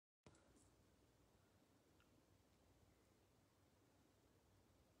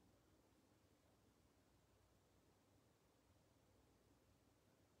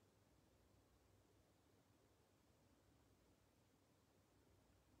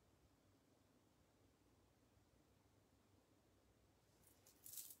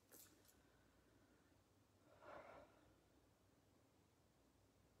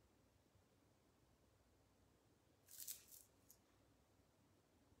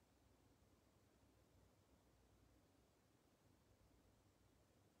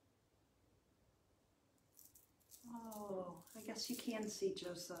Oh, I guess you can see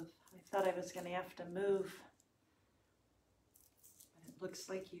Joseph. I thought I was going to have to move. But it looks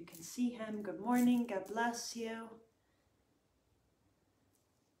like you can see him. Good morning. God bless you.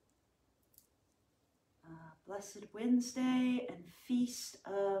 Blessed Wednesday and Feast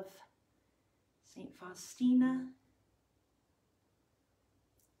of Saint Faustina.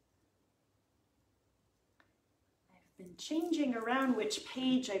 I've been changing around which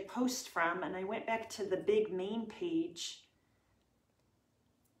page I post from, and I went back to the big main page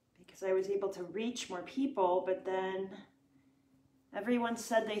because I was able to reach more people, but then everyone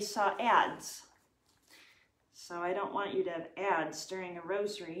said they saw ads. So I don't want you to have ads during a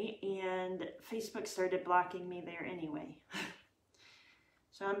rosary, and Facebook started blocking me there anyway.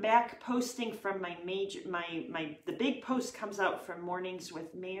 So I'm back posting from my the big post comes out from Mornings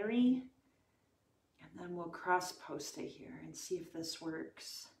with Mary, and then we'll cross post it here and see if this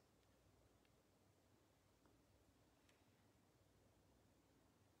works.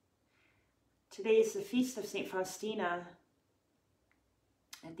 Today is the Feast of Saint Faustina.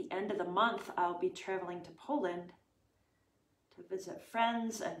 At the end of the month, I'll be traveling to Poland to visit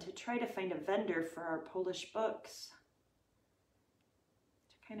friends and to try to find a vendor for our Polish books,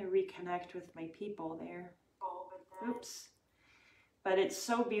 to kind of reconnect with my people there. Oops. But it's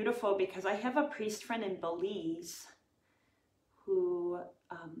so beautiful because I have a priest friend in Belize who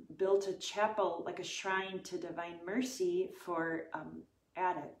built a chapel, like a shrine to Divine Mercy for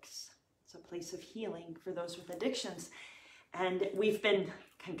addicts. It's a place of healing for those with addictions. And we've been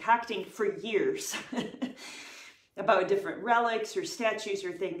concocting for years about different relics or statues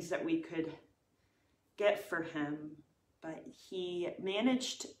or things that we could get for him. But he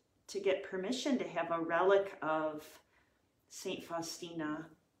managed to get permission to have a relic of Saint Faustina.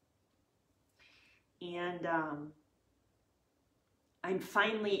 And I'm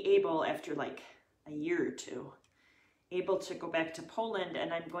finally able, after like a year or two, able to go back to Poland,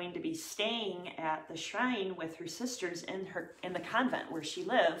 and I'm going to be staying at the shrine with her sisters in the convent where she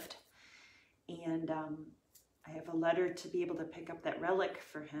lived. And I have a letter to be able to pick up that relic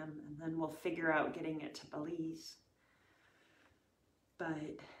for him, and then we'll figure out getting it to Belize.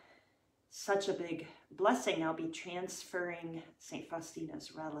 But such a big blessing. I'll be transferring St.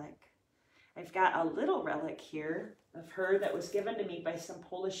 Faustina's relic. I've got a little relic here of her that was given to me by some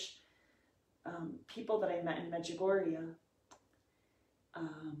Polish people that I met in Medjugorje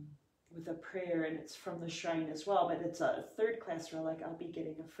with a prayer, and it's from the shrine as well, but it's a third-class relic. I'll be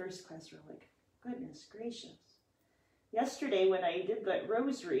getting a first-class relic. Goodness gracious. Yesterday when I did that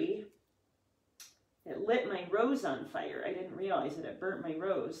rosary, it lit my rose on fire. I didn't realize it. It burnt my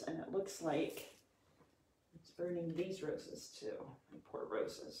rose, and it looks like it's burning these roses too. My poor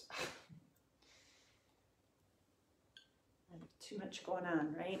roses. Too much going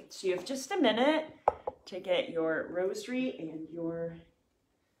on, right? So you have just a minute to get your rosary and your,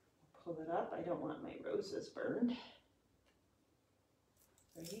 pull it up. I don't want my roses burned,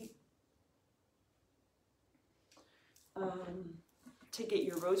 right? To get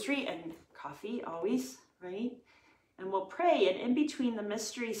your rosary and coffee always, right? And we'll pray. And in between the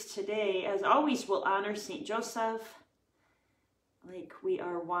mysteries today, as always, we'll honor St. Joseph, like we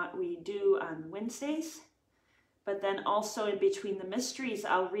do on Wednesdays. But then also in between the mysteries,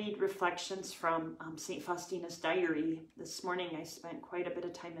 I'll read reflections from St. Faustina's diary. This morning I spent quite a bit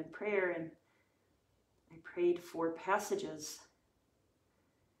of time in prayer, and I prayed 4 passages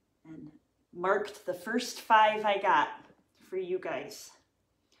and marked the first 5 I got for you guys.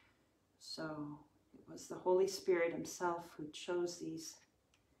 So it was the Holy Spirit himself who chose these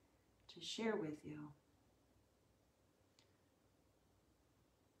to share with you.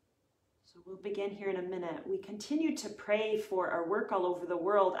 So we'll begin here in a minute. We continue to pray for our work all over the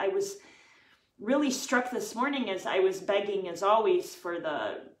world. I was really struck this morning as I was begging, as always, for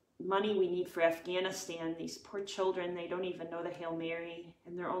the money we need for Afghanistan. These poor children, they don't even know the Hail Mary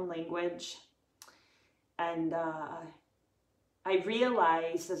in their own language. And I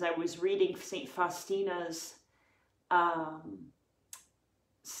realized as I was reading St. Faustina's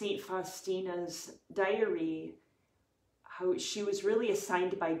diary, how she was really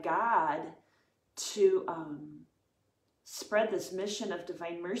assigned by God to spread this mission of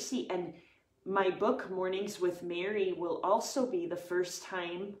Divine Mercy. And my book, Mornings with Mary, will also be the first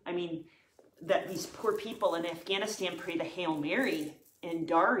time, that these poor people in Afghanistan pray the Hail Mary in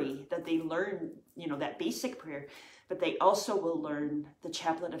Dari, that they learn, that basic prayer, but they also will learn the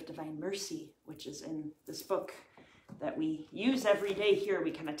Chaplet of Divine Mercy, which is in this book that we use every day here.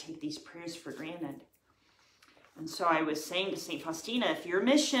 We kind of take these prayers for granted. And so I was saying to St. Faustina, if your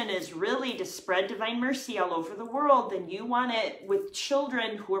mission is really to spread Divine Mercy all over the world, then you want it with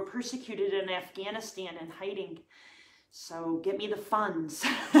children who are persecuted in Afghanistan and hiding. So get me the funds.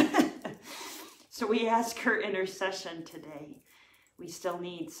 So we ask her intercession today. We still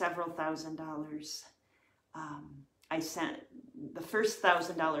need several $1,000s. I sent the first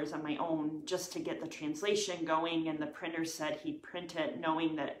 $1,000 on my own just to get the translation going, and the printer said he'd print it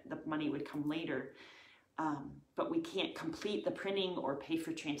knowing that the money would come later. But we can't complete the printing or pay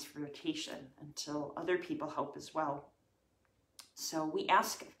for transportation until other people help as well. So we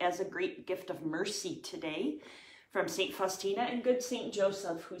ask as a great gift of mercy today from St. Faustina and good St.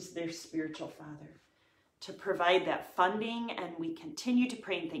 Joseph, who's their spiritual father, to provide that funding. And we continue to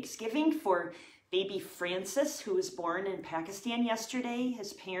pray in thanksgiving for baby Francis, who was born in Pakistan yesterday.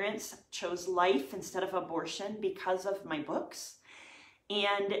 His parents chose life instead of abortion because of my books.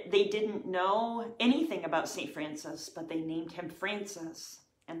 And they didn't know anything about St. Francis, but they named him Francis,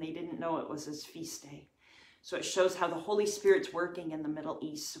 and they didn't know it was his feast day. So it shows how the Holy Spirit's working in the Middle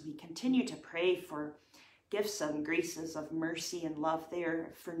East. So we continue to pray for gifts and graces of mercy and love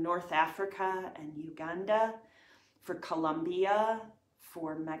there, for North Africa and Uganda, for Colombia,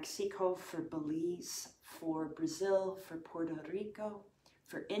 for Mexico, for Belize, for Brazil, for Puerto Rico,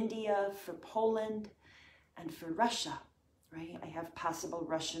 for India, for Poland, and for Russia, right? I have possible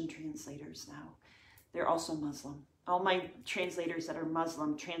Russian translators now. They're also Muslim. All my translators that are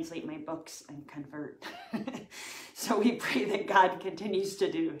Muslim translate my books and convert. So we pray that God continues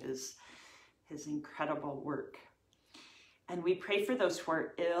to do his incredible work. And we pray for those who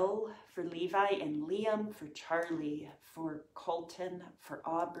are ill, for Levi and Liam, for Charlie, for Colton, for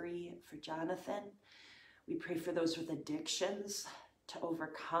Aubrey, for Jonathan. We pray for those with addictions to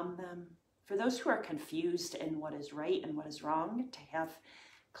overcome them, for those who are confused in what is right and what is wrong, to have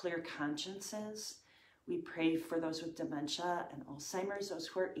clear consciences. We pray for those with dementia and Alzheimer's, those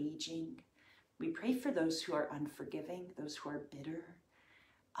who are aging. We pray for those who are unforgiving, those who are bitter,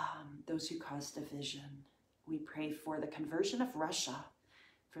 those who cause division. We pray for the conversion of Russia,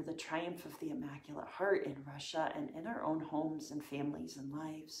 for the triumph of the Immaculate Heart in Russia and in our own homes and families and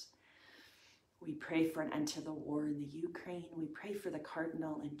lives. We pray for an end to the war in the Ukraine. We pray for the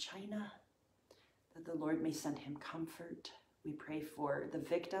Cardinal in China, that the Lord may send him comfort. We pray for the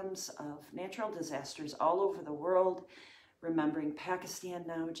victims of natural disasters all over the world, remembering Pakistan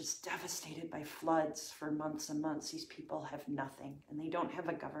now, just devastated by floods for months and months. These people have nothing, and they don't have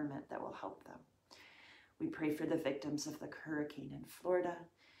a government that will help them. We pray for the victims of the hurricane in Florida.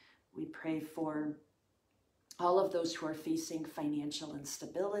 We pray for all of those who are facing financial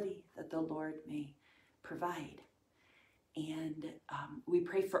instability, that the Lord may provide. And we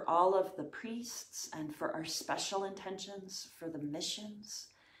pray for all of the priests and for our special intentions for the missions.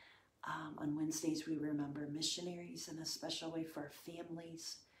 On Wednesdays, we remember missionaries in a special way, for our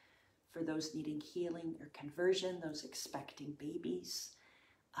families, for those needing healing or conversion, those expecting babies,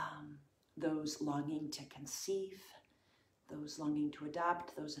 those longing to conceive, those longing to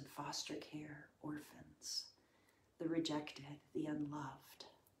adopt, those in foster care, orphans, the rejected, the unloved,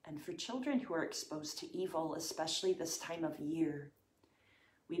 and for children who are exposed to evil, especially this time of year.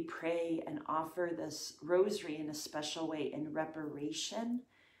 We pray and offer this rosary in a special way in reparation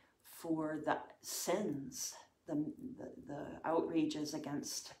for the sins, the outrages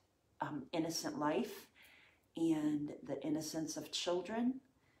against innocent life and the innocence of children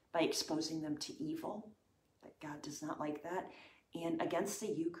by exposing them to evil, that God does not like that, and against the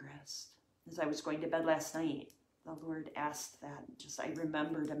Eucharist. As I was going to bed last night, the Lord asked that, I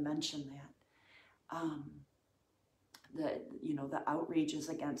remember to mention that. The outrages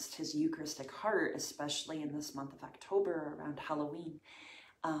against his Eucharistic heart, especially in this month of October around Halloween.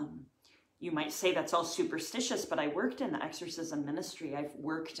 You might say that's all superstitious, but I worked in the exorcism ministry. I've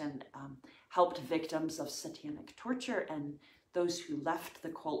worked and helped victims of satanic torture and those who left the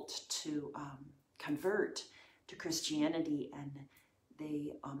cult to convert to Christianity, and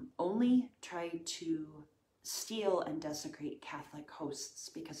they only try to steal and desecrate Catholic hosts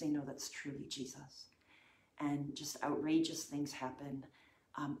because they know that's truly Jesus. And just outrageous things happen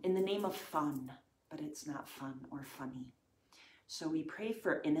in the name of fun, but it's not fun or funny. So we pray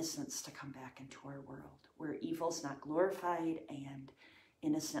for innocence to come back into our world, where evil's not glorified and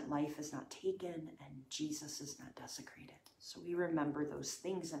innocent life is not taken and Jesus is not desecrated. So we remember those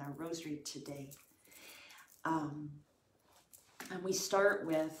things in our rosary today. And we start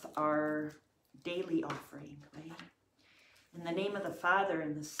with our daily offering, right? In the name of the Father,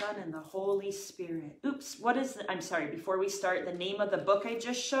 and the Son, and the Holy Spirit. Oops, what is the, I'm sorry, before we start, the name of the book I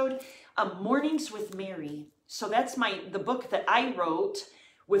just showed, Mornings with Mary. So that's the book that I wrote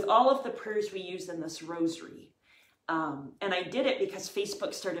with all of the prayers we use in this rosary. And I did it because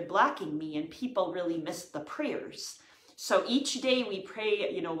Facebook started blocking me and people really missed the prayers. So each day we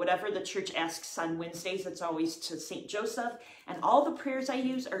pray, you know, whatever the church asks on Wednesdays, it's always to St. Joseph. And all the prayers I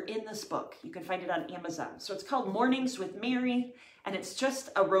use are in this book. You can find it on Amazon. So it's called Mornings with Mary, and it's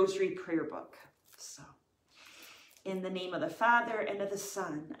just a rosary prayer book. So in the name of the Father, and of the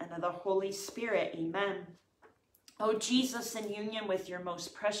Son, and of the Holy Spirit, amen. O Jesus, in union with your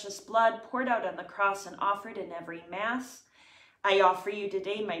most precious blood, poured out on the cross and offered in every Mass, I offer you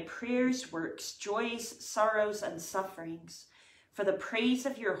today my prayers, works, joys, sorrows, and sufferings, for the praise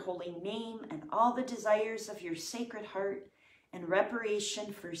of your holy name and all the desires of your sacred heart, and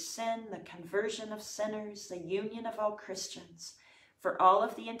reparation for sin, the conversion of sinners, the union of all Christians, for all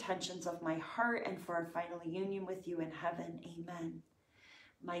of the intentions of my heart, and for our final union with you in heaven. Amen.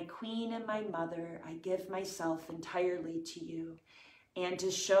 My Queen and my Mother, I give myself entirely to you, and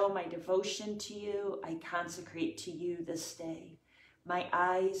to show my devotion to you, I consecrate to you this day my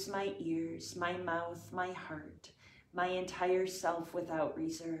eyes, my ears, my mouth, my heart, my entire self without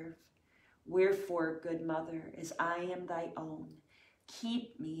reserve. Wherefore, good Mother, as I am thy own,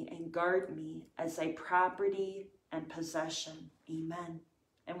 keep me and guard me as thy property and possession. Amen.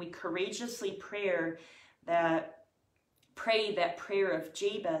 And we courageously pray that prayer of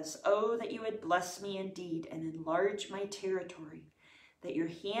Jabez. Oh, that you would bless me indeed and enlarge my territory, that your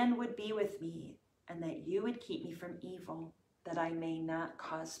hand would be with me, and that you would keep me from evil, that I may not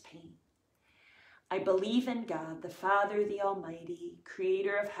cause pain. I believe in God, the Father, the Almighty,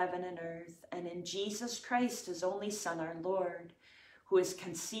 creator of heaven and earth, and in Jesus Christ, his only Son, our Lord, who is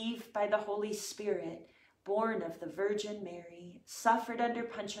conceived by the Holy Spirit, born of the Virgin Mary, suffered under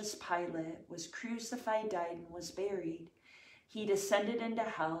Pontius Pilate, was crucified, died, and was buried. He descended into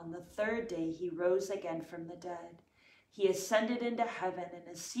hell, and the third day he rose again from the dead. He ascended into heaven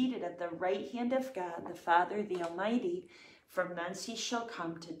and is seated at the right hand of God, the Father, the Almighty. From thence he shall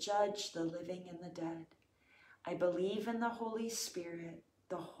come to judge the living and the dead. I believe in the Holy Spirit,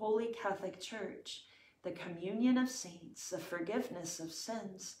 the Holy Catholic Church, the communion of saints, the forgiveness of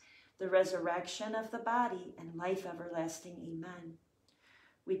sins, the resurrection of the body, and life everlasting. Amen.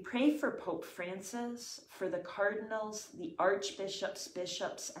 We pray for Pope Francis, for the cardinals, the archbishops,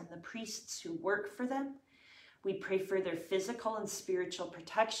 bishops, and the priests who work for them. We pray for their physical and spiritual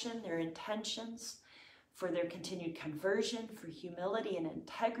protection, their intentions, for their continued conversion, for humility and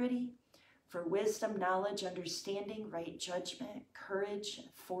integrity, for wisdom, knowledge, understanding, right judgment, courage,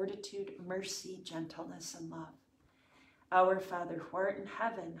 fortitude, mercy, gentleness, and love. Our Father, who art in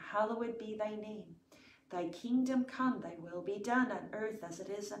heaven, hallowed be thy name. Thy kingdom come, thy will be done on earth as it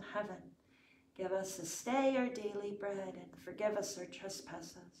is in heaven. Give us this day our daily bread, and forgive us our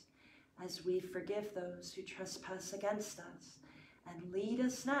trespasses, as we forgive those who trespass against us. And lead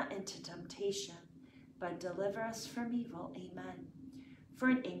us not into temptation, but deliver us from evil. Amen. For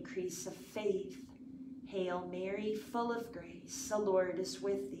an increase of faith. Hail Mary, full of grace, the Lord is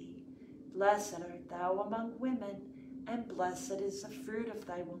with thee. Blessed art thou among women, and blessed is the fruit of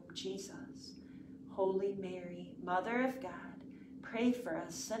thy womb, Jesus. Holy Mary, Mother of God, pray for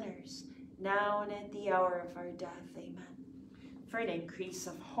us sinners, now and at the hour of our death. Amen. For an increase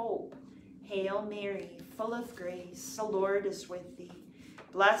of hope. Hail Mary, full of grace, the Lord is with thee.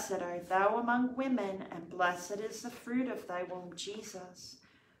 Blessed art thou among women, and blessed is the fruit of thy womb, Jesus.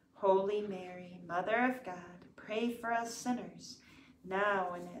 Holy Mary, Mother of God, pray for us sinners,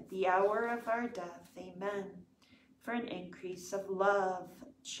 now and at the hour of our death. Amen. For an increase of love,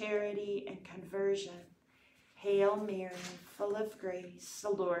 charity, and conversion. Hail Mary, full of grace, the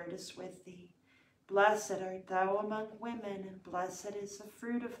Lord is with thee. Blessed art thou among women, and blessed is the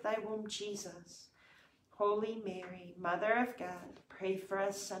fruit of thy womb, Jesus. Holy Mary, Mother of God, pray for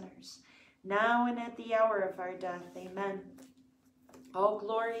us sinners, now and at the hour of our death. Amen. All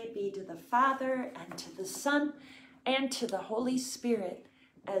glory be to the Father, and to the Son, and to the Holy Spirit,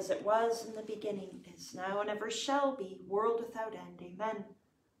 as it was in the beginning, is now, and ever shall be, world without end. Amen.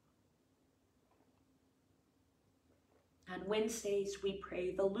 On Wednesdays, we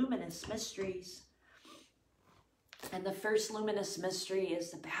pray the luminous mysteries. And the first luminous mystery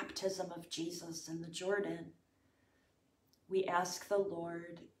is the baptism of Jesus in the Jordan. We ask the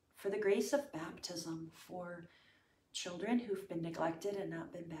Lord for the grace of baptism for children who've been neglected and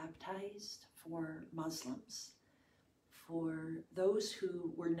not been baptized, for Muslims, for those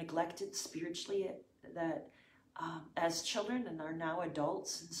who were neglected spiritually as children and are now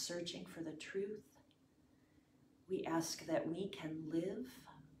adults and searching for the truth. We ask that we can live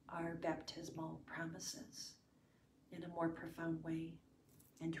our baptismal promises in a more profound way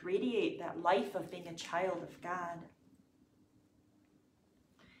and radiate that life of being a child of God.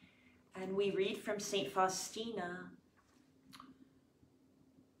 And we read from St. Faustina,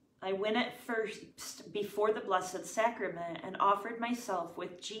 I went at first before the Blessed Sacrament and offered myself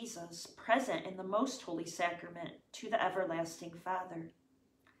with Jesus, present in the Most Holy Sacrament, to the Everlasting Father.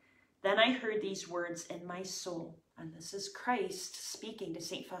 Then I heard these words in my soul, and this is Christ speaking to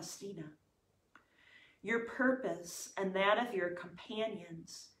St. Faustina. Your purpose and that of your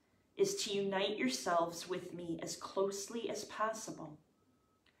companions is to unite yourselves with me as closely as possible.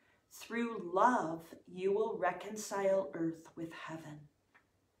 Through love, you will reconcile earth with heaven.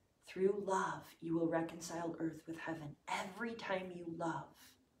 Through love, you will reconcile earth with heaven. Every time you love,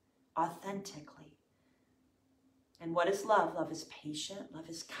 authentically. And what is love? Love is patient. Love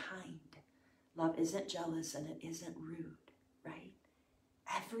is kind. Love isn't jealous and it isn't rude, right?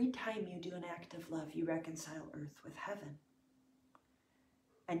 Every time you do an act of love, you reconcile earth with heaven.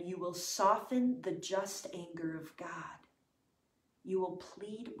 And you will soften the just anger of God. You will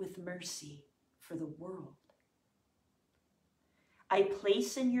plead with mercy for the world. I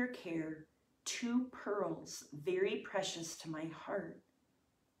place in your care 2 pearls very precious to my heart.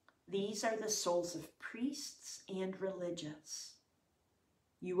 These are the souls of priests and religious.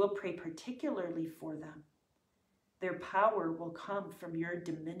 You will pray particularly for them. Their power will come from your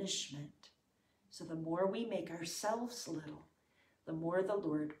diminishment. So the more we make ourselves little, the more the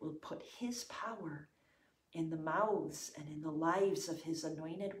Lord will put his power in the mouths and in the lives of his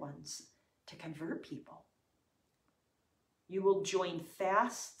anointed ones to convert people. You will join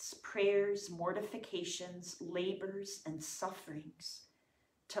fasts, prayers, mortifications, labors, and sufferings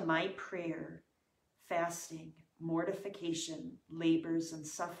to my prayer, fasting, mortification, labors, and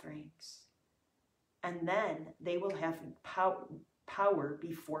sufferings. And then they will have power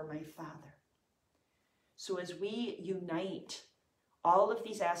before my Father. So as we unite all of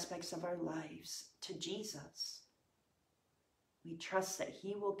these aspects of our lives to Jesus, we trust that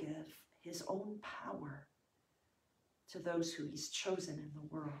he will give his own power to those who he's chosen in the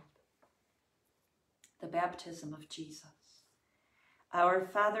world. The baptism of Jesus. Our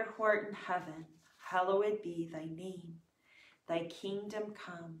Father who art in heaven, hallowed be thy name. Thy kingdom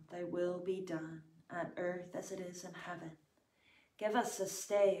come, thy will be done, on earth as it is in heaven. Give us this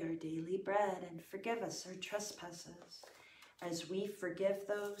day our daily bread, and forgive us our trespasses, as we forgive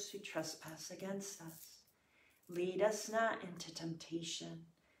those who trespass against us. Lead us not into temptation,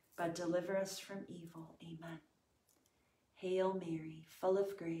 but deliver us from evil. Amen. Hail Mary, full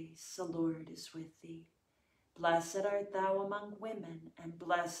of grace, the Lord is with thee. Blessed art thou among women, and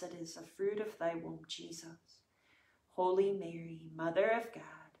blessed is the fruit of thy womb, Jesus. Holy Mary, Mother of God,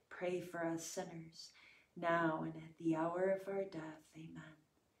 pray for us sinners, now and at the hour of our death. Amen.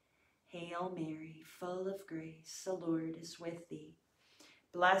 Hail Mary, full of grace, the Lord is with thee.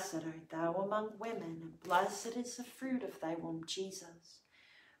 Blessed art thou among women, and blessed is the fruit of thy womb, Jesus.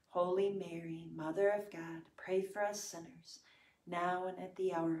 Holy Mary, Mother of God, pray for us sinners, now and at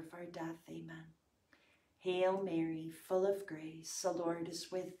the hour of our death. Amen. Hail Mary, full of grace, the Lord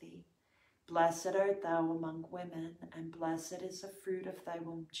is with thee. Blessed art thou among women, and blessed is the fruit of thy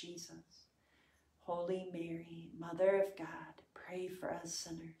womb, Jesus. Holy Mary, Mother of God, pray for us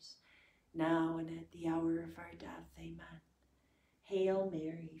sinners, now and at the hour of our death. Amen. Hail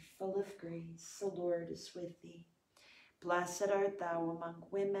Mary, full of grace, the Lord is with thee. Blessed art thou among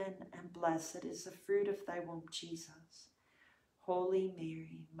women, and blessed is the fruit of thy womb, Jesus. Holy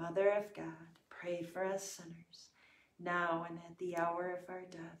Mary, Mother of God, pray for us sinners, now and at the hour of our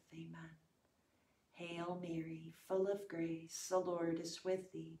death. Amen. Hail Mary, full of grace, the Lord is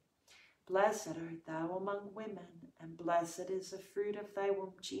with thee. Blessed art thou among women, and blessed is the fruit of thy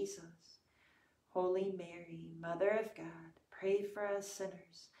womb, Jesus. Holy Mary, Mother of God, pray for us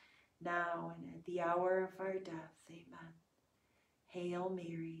sinners, now and at the hour of our death. Amen. Hail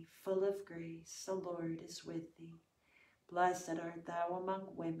Mary, full of grace, the Lord is with thee. Blessed art thou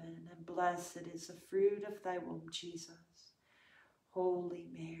among women, and blessed is the fruit of thy womb, Jesus. Holy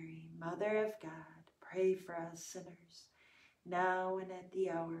Mary, Mother of God, pray for us sinners, now and at the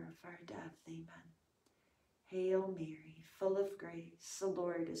hour of our death. Amen. Hail Mary, full of grace, the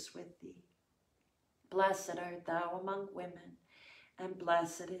Lord is with thee. Blessed art thou among women, and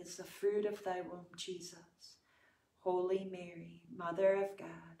blessed is the fruit of thy womb, Jesus. Holy Mary, Mother of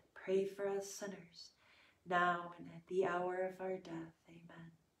God, pray for us sinners, now and at the hour of our death.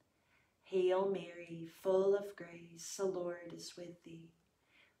 Amen. Hail Mary, full of grace, the Lord is with thee.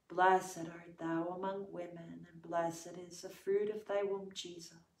 Blessed art thou among women, and blessed is the fruit of thy womb,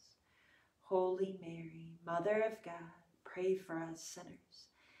 Jesus. Holy Mary, Mother of God, pray for us sinners,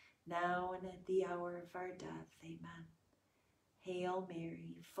 now and at the hour of our death. Amen. Hail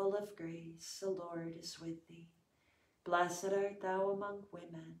Mary, full of grace, the Lord is with thee. Blessed art thou among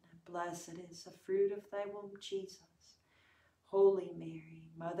women, and blessed is the fruit of thy womb, Jesus. Holy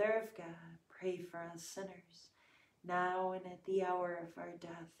Mary, Mother of God, pray for us sinners, now and at the hour of our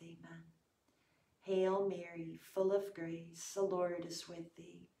death. Amen. Hail Mary, full of grace, the Lord is with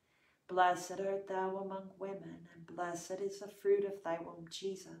thee. Blessed art thou among women, and blessed is the fruit of thy womb,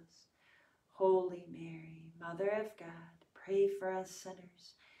 Jesus. Holy Mary, Mother of God, pray for us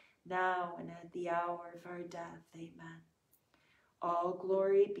sinners, now and at the hour of our death. Amen. All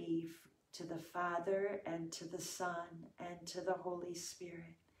glory be to the Father, and to the Son, and to the Holy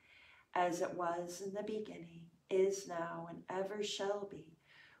Spirit, as it was in the beginning, is now, and ever shall be,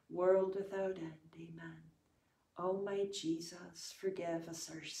 world without end. Amen. O my Jesus, forgive us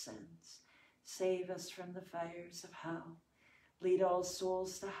our sins. Save us from the fires of hell. Lead all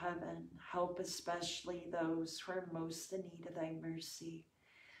souls to heaven. Help especially those who are most in need of thy mercy.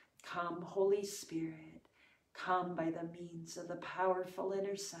 Come, Holy Spirit, come by the means of the powerful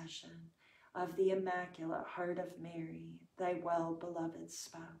intercession of the Immaculate Heart of Mary, thy well-beloved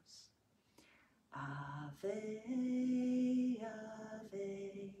spouse. Ave,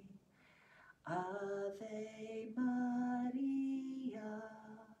 Ave, Ave Maria,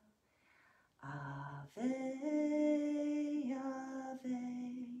 Ave, Ave,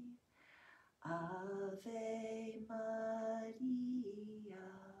 Ave Maria.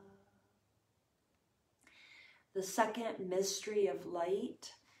 The second mystery of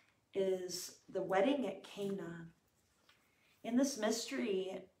light is the wedding at Cana. In this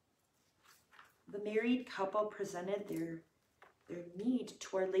mystery, the married couple presented their need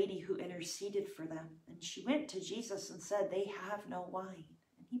to Our Lady, who interceded for them. And she went to Jesus and said, they have no wine.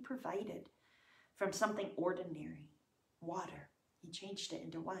 And he provided from something ordinary, water. He changed it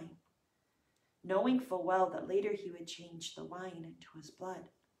into wine, knowing full well that later he would change the wine into his blood.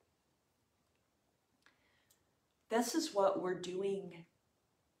 This is what we're doing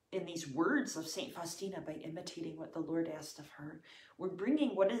in these words of St. Faustina by imitating what the Lord asked of her. We're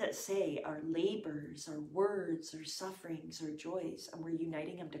bringing, what does it say, our labors, our words, our sufferings, our joys, and we're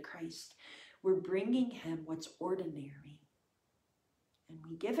uniting them to Christ. We're bringing him what's ordinary, and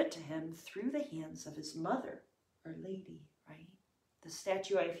we give it to him through the hands of his mother, Our Lady, right? The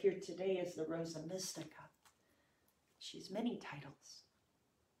statue I have here today is the Rosa Mystica. She has many titles.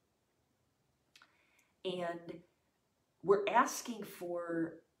 And we're asking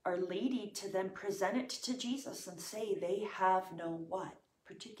for Our Lady to then present it to Jesus and say they have no what?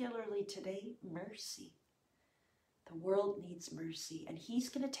 Particularly today, mercy. The world needs mercy, and he's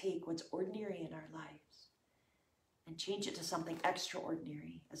going to take what's ordinary in our lives and change it to something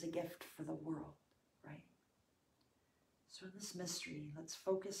extraordinary as a gift for the world, right? So in this mystery, let's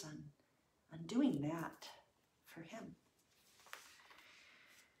focus on doing that for him.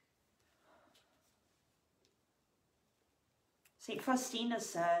 St. Faustina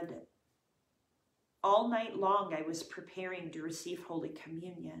said, all night long I was preparing to receive Holy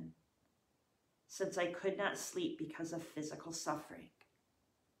Communion, since I could not sleep because of physical suffering.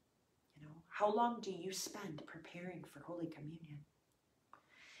 You know, how long do you spend preparing for Holy Communion?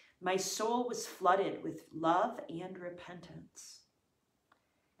 My soul was flooded with love and repentance.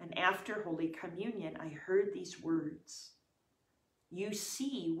 And after Holy Communion, I heard these words, you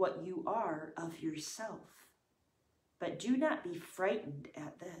see what you are of yourself. But do not be frightened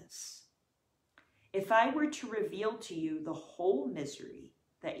at this. If I were to reveal to you the whole misery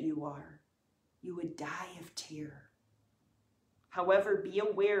that you are, you would die of terror. However, be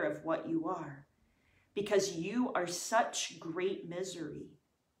aware of what you are, because you are such great misery.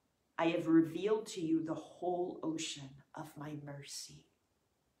 I have revealed to you the whole ocean of my mercy.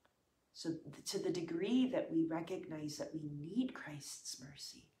 So to the degree that we recognize that we need Christ's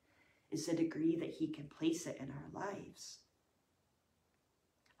mercy, is the degree that he can place it in our lives.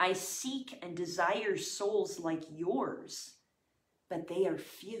 I seek and desire souls like yours, but they are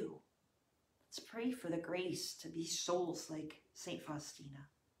few. Let's pray for the grace to be souls like St. Faustina.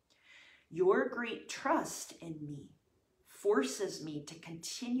 Your great trust in me forces me to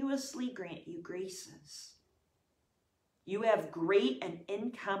continuously grant you graces. You have great and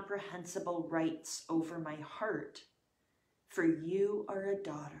incomprehensible rights over my heart, for you are a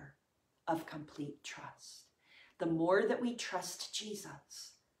daughter of complete trust. The more that we trust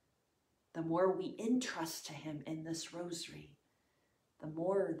Jesus, the more we entrust to him in this rosary, the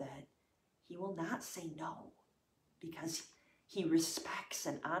more that he will not say no, because he respects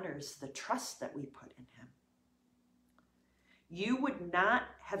and honors the trust that we put in him. You would not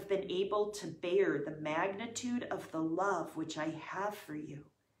have been able to bear the magnitude of the love which I have for you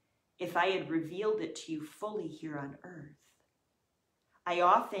if I had revealed it to you fully here on earth. I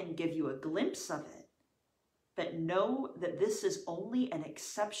often give you a glimpse of it, but know that this is only an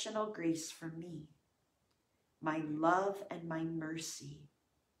exceptional grace for me. My love and my mercy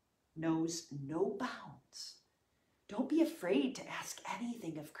knows no bounds. Don't be afraid to ask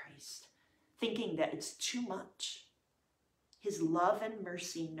anything of Christ, thinking that it's too much. His love and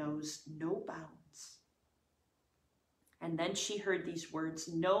mercy knows no bounds. And then she heard these words,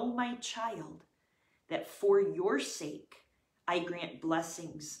 "Know, my child, that for your sake I grant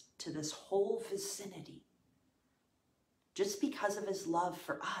blessings to this whole vicinity." Just because of his love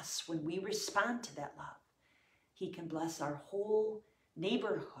for us, when we respond to that love, he can bless our whole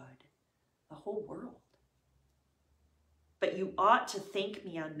neighborhood, the whole world. "But you ought to thank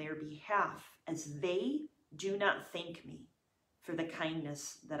me on their behalf, as they do not thank me for the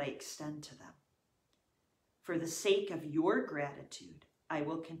kindness that I extend to them. For the sake of your gratitude, I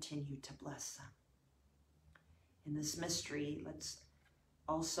will continue to bless them." In this mystery, let's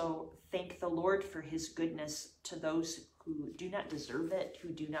also thank the Lord for his goodness to those who do not deserve it,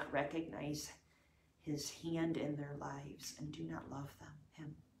 who do not recognize his hand in their lives and do not love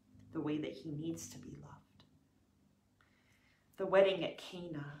him the way that he needs to be loved. The wedding at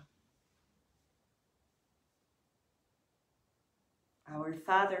Cana. Our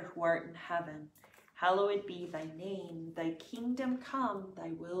Father who art in heaven, hallowed be thy name. Thy kingdom come,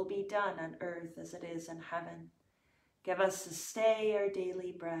 thy will be done on earth as it is in heaven. Give us this day our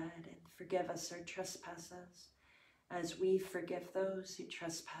daily bread, and forgive us our trespasses, as we forgive those who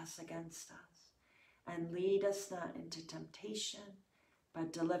trespass against us. And lead us not into temptation,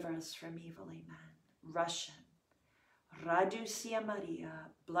 but deliver us from evil. Amen. Russian. Radusia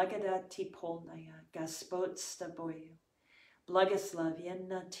Maria, blagodati polnaya, Gospod s tobою.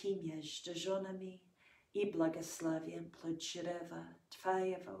 Благословенна ти между женами, и благословен плод чрева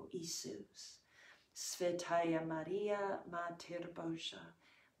твоего, Иисус. Святая Мария, Матерь Божия,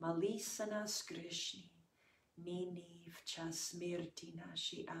 молись за нас грешных, ныне в час смерти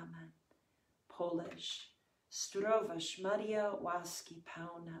нашей. Amen. Polish. Zdrowaś Maria, łaski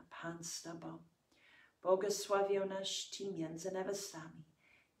pełna, Pan z Tobą. Błogosławionaś Ty między niewiastami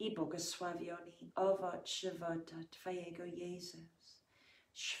i błogosławiony owoc żywota Twojego, Jezus.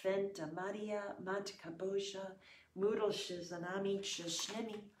 Święta Maria, Matka Boża, módl się za nami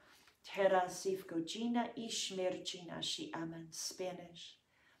grzesznymi, teraz i w godzinę i śmierci naszej. Amen. Spanish.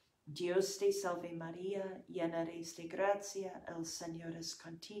 Dios te salve María, llena eres de gracia, el Señor es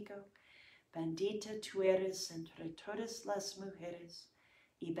contigo. Bendita tú eres entre todas las mujeres,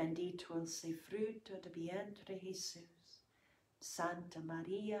 y bendito es el fruto de tu vientre, Jesús. Santa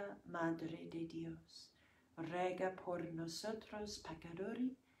María, Madre de Dios, ruega por nosotros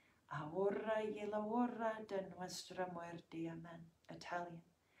pecadores, ahora y en la hora de nuestra muerte. Amen. Italian.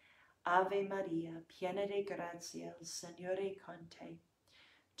 Ave Maria, piena de gracia, el Señor es contigo.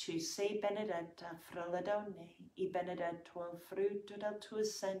 Tu sei benedetta fra le donne, e benedetto il frutto del tuo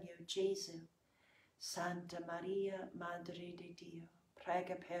seno, Gesù. Santa Maria, Madre di Dio,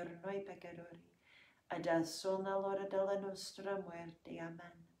 prega per noi peccatori, adesso nell'ora della nostra muerte.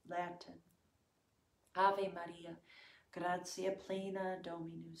 Amen. Latin. Ave Maria, gratia plena,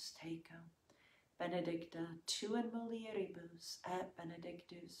 Dominus tecum. Benedicta tu in mulieribus, et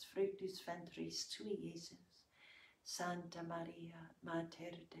benedictus fructus ventris tui, Iesus. Santa Maria,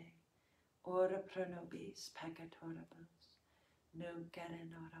 Mater Dei, ora pro nobis peccatoribus, nunc et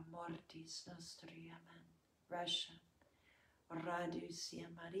in hora mortis nostri. Amen. Russian. Radusia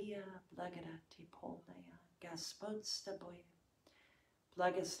Maria, blagodati polnaya, Gospod s tobою.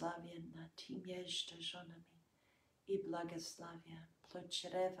 Благословенна ти между женами, и благословен плод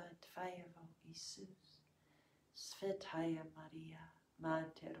чрева твоего, Иисус. Святая Мария,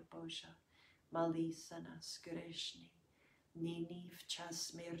 Матерь Божия, молись за нас грешных, ныне в час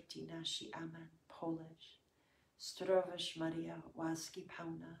смерти нашей. Amen. Polish. Zdrowaś Maria, łaski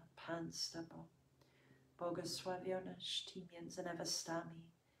pełna, Pan z Tobą. Błogosławionaś Ty między niewiastami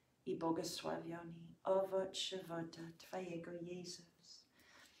i błogosławiony owoc żywota Twojego, Jezus.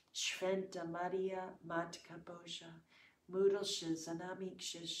 Święta Maria, Matka Boża, módl się za nami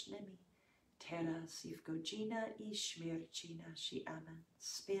grzesznymi, teraz i w godzinę i śmierci naszej. Amen.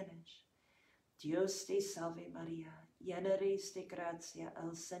 Spanish. Dios te salve María, llena eres de gracia,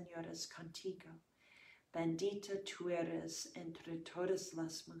 el Señor es contigo. Bendita tú eres entre todas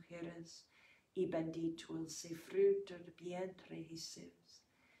las mujeres, y bendito es el fruto de tu vientre, Jesús.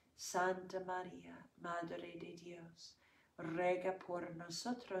 Santa María, Madre de Dios, ruega por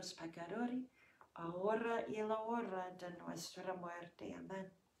nosotros pecadores, ahora y en la hora de nuestra muerte.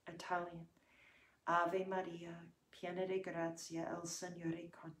 Amen. Italian. Ave María, piena de gracia, el Señor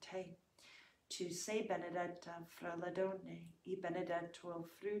es contigo. Tu sei benedetta fra le donne, e benedetto il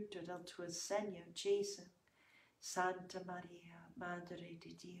frutto del tuo seno, Gesù. Santa Maria, Madre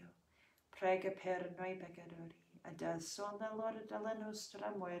di Dio, prega per noi peccatori, adesso nell'ora della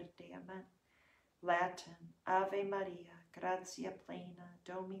nostra muerte. Amen. Latin, Ave Maria, gratia plena,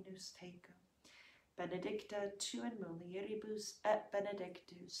 Dominus tecum. Benedicta tu in mulieribus, et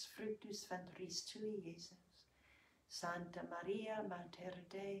benedictus fructus ventris tui, Iesus. Santa Maria, Mater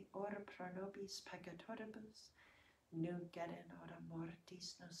Dei, ora pro nobis peccatoribus, nunc et in hora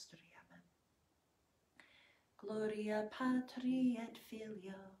mortis nostri. Amen. Gloria Patri et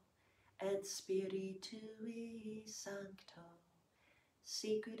Filio, et Spiritui Sancto,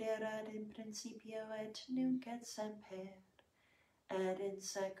 sicut erat in principio et nunc et semper, et in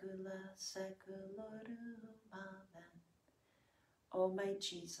saecula saeculorum. Amen. O my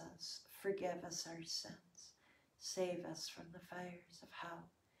Jesus, forgive us our sins, save us from the fires of hell,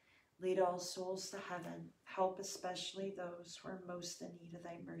 lead all souls to heaven, help especially those who are most in need of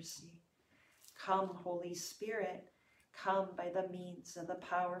thy mercy. Come, Holy Spirit, come by the means of the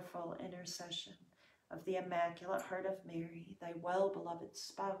powerful intercession of the Immaculate Heart of Mary, thy well-beloved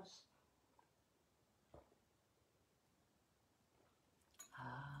spouse.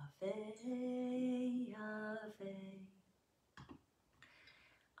 Ave, Ave,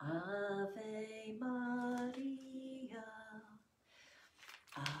 Ave Maria,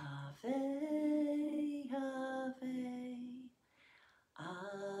 Ave, Ave,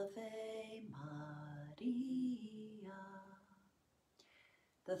 Ave Maria.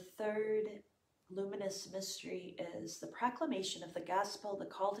 The third luminous mystery is the proclamation of the gospel, the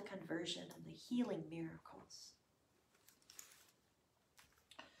call to conversion, and the healing miracles.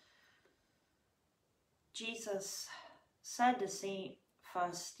 Jesus said to Saint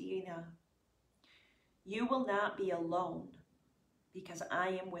Faustina, "You will not be alone, because I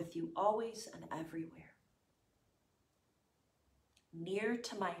am with you always and everywhere. Near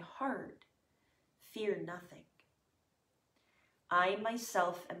to my heart, fear nothing. I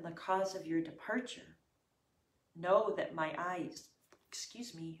myself am the cause of your departure. Know that my eyes,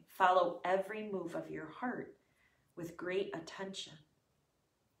 follow every move of your heart with great attention.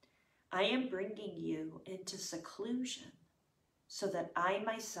 I am bringing you into seclusion so that I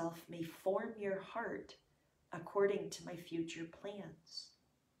myself may form your heart according to my future plans.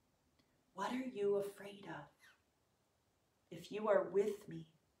 What are you afraid of? If you are with me,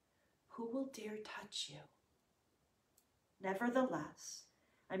 who will dare touch you? Nevertheless,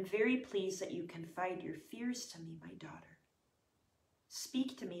 I'm very pleased that you confide your fears to me, my daughter.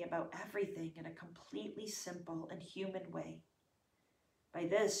 Speak to me about everything in a completely simple and human way. By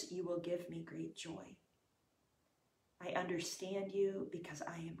this, you will give me great joy. I understand you because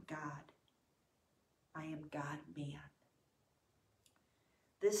I am God. I am God-man.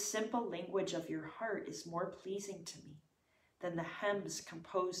 This simple language of your heart is more pleasing to me than the hymns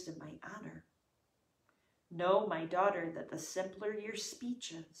composed in my honor. Know, my daughter, that the simpler your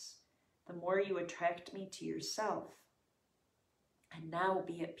speech is, the more you attract me to yourself. And now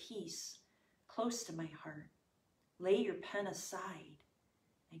be at peace, close to my heart. Lay your pen aside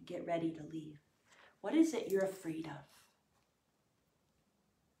and get ready to leave. What is it you're afraid of?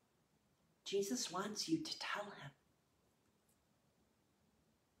 Jesus wants you to tell him.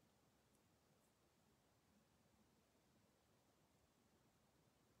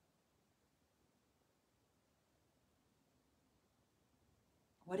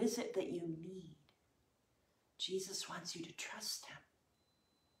 What is it that you need? Jesus wants you to trust him.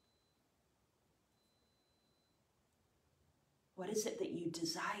 What is it that you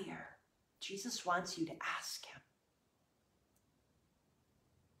desire? Jesus wants you to ask him.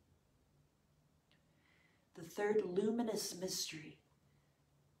 The third luminous mystery,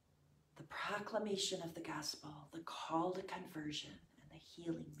 the proclamation of the gospel, the call to conversion, and the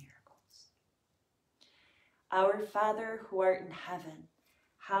healing miracles. Our Father who art in heaven,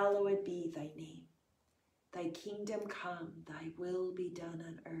 hallowed be thy name. Thy kingdom come, thy will be done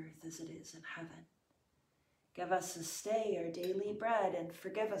on earth as it is in heaven. Give us this day our daily bread, and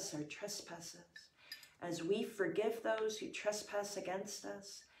forgive us our trespasses, as we forgive those who trespass against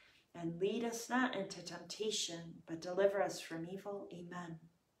us. And lead us not into temptation, but deliver us from evil. Amen.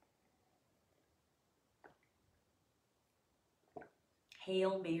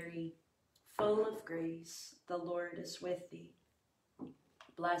 Hail Mary, full of grace, the Lord is with thee.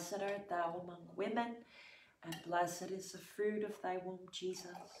 Blessed art thou among women, and blessed is the fruit of thy womb,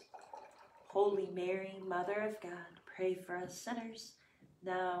 Jesus. Holy Mary, Mother of God, pray for us sinners,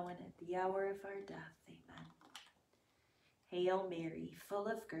 now and at the hour of our death. Amen. Hail Mary, full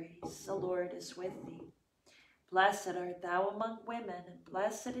of grace, the Lord is with thee. Blessed art thou among women, and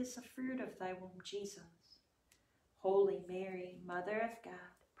blessed is the fruit of thy womb, Jesus. Holy Mary, Mother of God,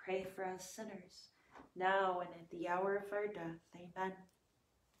 pray for us sinners, now and at the hour of our death. Amen.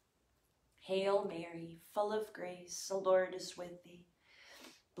 Hail Mary, full of grace, the Lord is with thee.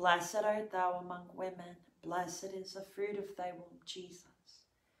 Blessed art thou among women, blessed is the fruit of thy womb, Jesus.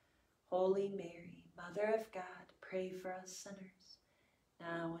 Holy Mary, Mother of God, pray for us sinners,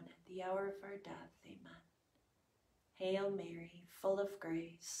 now and at the hour of our death. Amen. Hail Mary, full of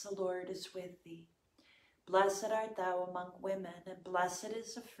grace, the Lord is with thee. Blessed art thou among women, and blessed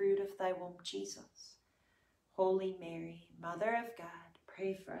is the fruit of thy womb, Jesus. Holy Mary, Mother of God,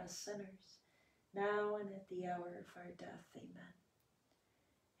 pray for us sinners, now and at the hour of our death. Amen.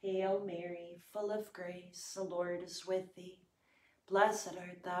 Hail Mary, full of grace, the Lord is with thee. Blessed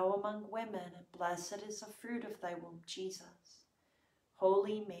art thou among women, and blessed is the fruit of thy womb, Jesus.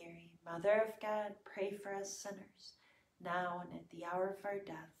 Holy Mary, Mother of God, pray for us sinners, now and at the hour of our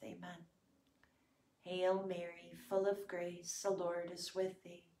death. Amen. Hail Mary, full of grace, the Lord is with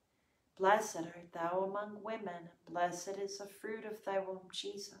thee. Blessed art thou among women, and blessed is the fruit of thy womb,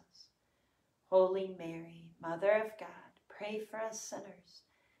 Jesus. Holy Mary, Mother of God, pray for us sinners,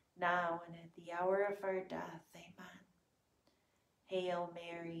 now and at the hour of our death. Amen. Hail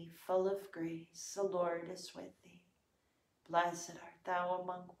Mary, full of grace, the Lord is with thee. Blessed art thou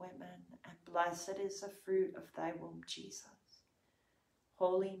among women, and blessed is the fruit of thy womb, Jesus.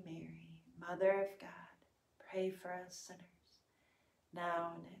 Holy Mary, Mother of God, pray for us sinners,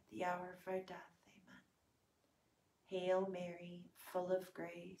 now and at the hour of our death. Amen. Hail Mary, full of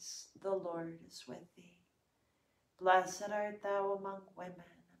grace, the Lord is with thee. Blessed art thou among women,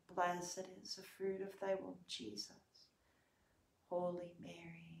 and blessed is the fruit of thy womb, Jesus. Holy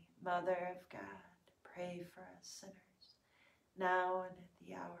Mary, Mother of God, pray for us sinners, now and at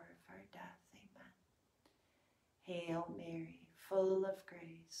the hour of our death. Amen. Hail Mary, full of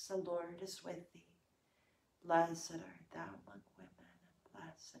grace, the Lord is with thee. Blessed art thou among women, and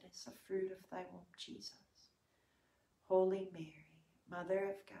blessed is the fruit of thy womb, Jesus. Holy Mary, Mother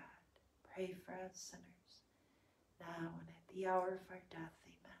of God, pray for us sinners, now and at the hour of our death.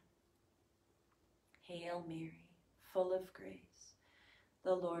 Amen. Hail Mary, full of grace,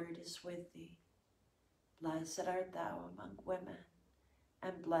 the Lord is with thee. Blessed art thou among women,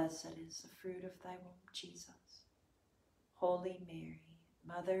 and blessed is the fruit of thy womb, Jesus. Holy Mary,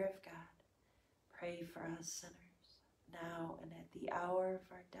 Mother of God, pray for us sinners, now and at the hour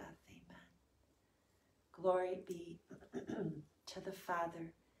of our death. Amen. Glory be to the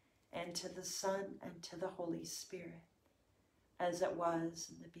Father, and to the Son, and to the Holy Spirit, as it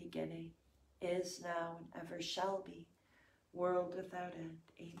was in the beginning, is now, and ever shall be, world without end.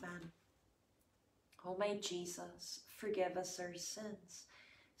 Amen. O my Jesus, forgive us our sins,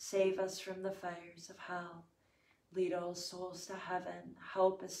 save us from the fires of hell, lead all souls to heaven,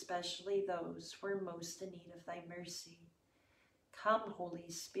 help especially those who are most in need of thy mercy. Come, Holy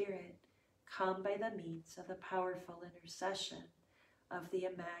Spirit, come by the means of the powerful intercession of the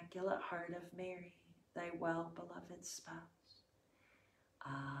Immaculate Heart of Mary, thy well-beloved spouse.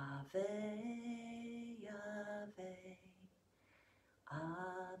 Ave, Ave,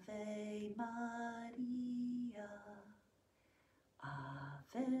 Ave Maria,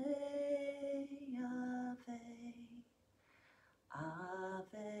 Ave, Ave,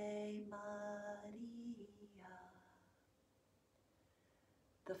 Ave Maria.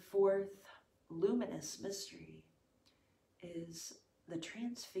 The fourth luminous mystery is the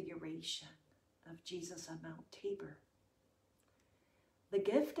transfiguration of Jesus on Mount Tabor. The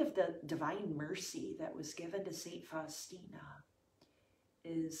gift of the divine mercy that was given to Saint Faustina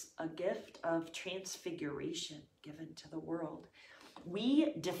is a gift of transfiguration given to the world.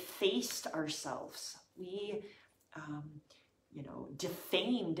 We defaced ourselves. We,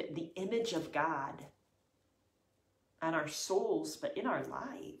 defamed the image of God on our souls, but in our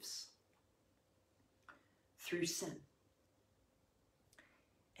lives through sin.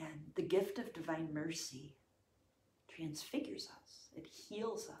 And the gift of divine mercy transfigures us. It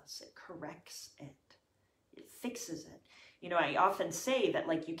heals us. It corrects it. It fixes it. You know, I often say that,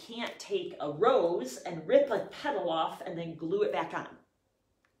 like, you can't take a rose and rip a petal off and then glue it back on.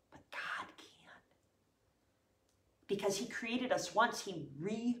 But God can. Because he created us once, he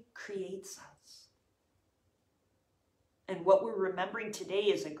recreates us. And what we're remembering today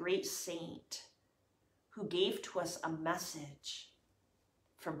is a great saint who gave to us a message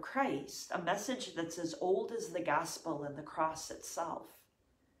from Christ, a message that's as old as the gospel and the cross itself,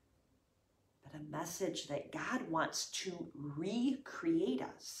 but a message that God wants to recreate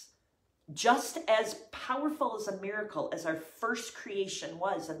us, just as powerful as a miracle as our first creation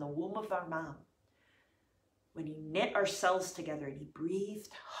was in the womb of our mom. When he knit our cells together and he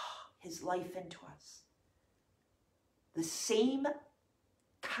breathed his life into us. The same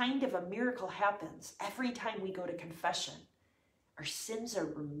kind of a miracle happens every time we go to confession. Our sins are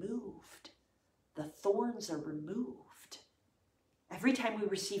removed the thorns are removed. Every time we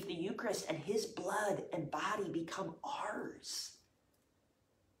receive the Eucharist and his blood and body become ours.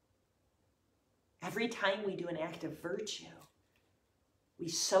 Every time we do an act of virtue, we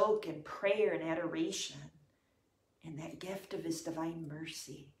soak in prayer and adoration in that gift of his divine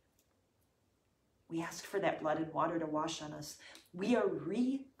mercy. We ask for that blood and water to wash on us. We are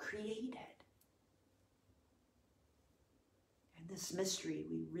recreated. In this mystery,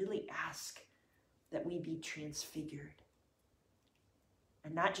 we really ask that we be transfigured.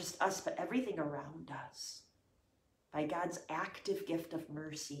 And not just us, but everything around us, by God's active gift of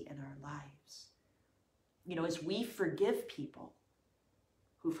mercy in our lives. You know, as we forgive people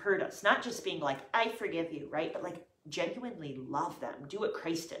who've hurt us, not just being like, I forgive you, right? But like genuinely love them. Do what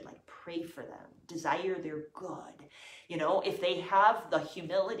Christ did, like pray for them, desire their good. You know, if they have the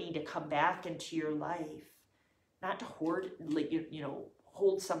humility to come back into your life, not to hoard, like, you know,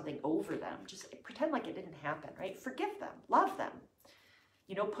 hold something over them. Just pretend like it didn't happen, right? Forgive them, love them.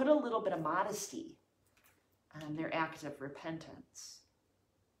 You know, put a little bit of modesty on their act of repentance.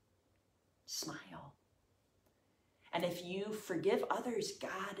 Smile. And if you forgive others,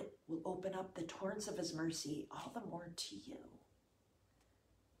 God will open up the torrents of his mercy all the more to you.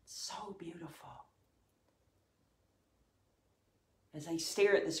 So beautiful. As I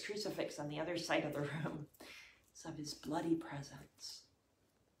stare at this crucifix on the other side of the room, it's of his bloody presence.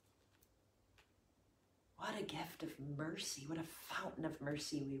 What a gift of mercy. What a fountain of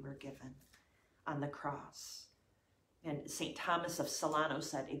mercy we were given on the cross. And St. Thomas of Solano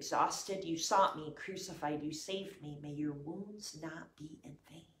said, exhausted, you sought me, crucified, you saved me. May your wounds not be in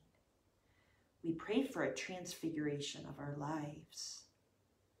vain. We pray for a transfiguration of our lives.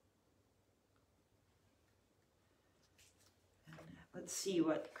 And let's see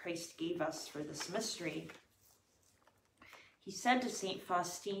what Christ gave us for this mystery. He said to St.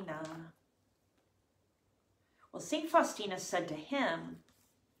 Faustina, well, St. Faustina said to him,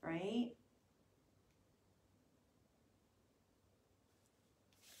 right?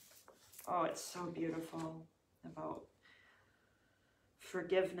 Oh, it's so beautiful about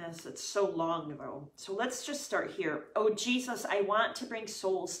forgiveness. It's so long ago. So let's just start here. Oh, Jesus, I want to bring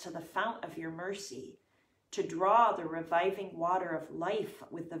souls to the fount of your mercy, to draw the reviving water of life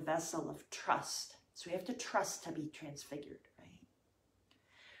with the vessel of trust. So we have to trust to be transfigured, right?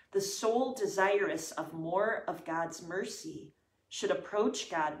 The soul desirous of more of God's mercy should approach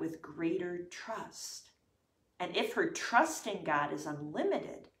God with greater trust. And if her trust in God is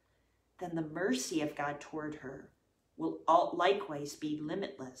unlimited, then the mercy of God toward her will likewise be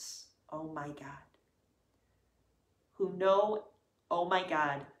limitless. Oh my God. Who know, oh my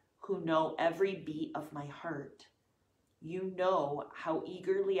God, who know every beat of my heart. You know how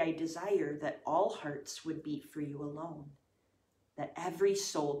eagerly I desire that all hearts would beat for you alone, that every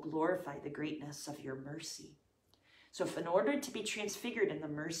soul glorify the greatness of your mercy. So if in order to be transfigured in the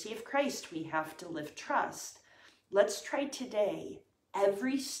mercy of Christ, we have to live trust, let's try today,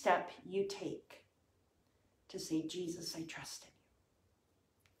 every step you take, to say, Jesus, I trust in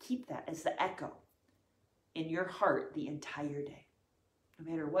you. Keep that as the echo in your heart the entire day.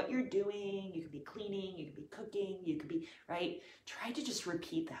 No matter what you're doing, you could be cleaning, you could be cooking, you could be, right? Try to just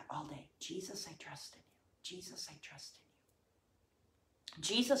repeat that all day. Jesus, I trust in you. Jesus, I trust in you.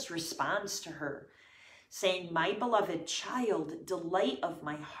 Jesus responds to her, saying, my beloved child, delight of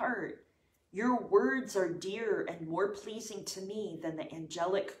my heart, your words are dearer and more pleasing to me than the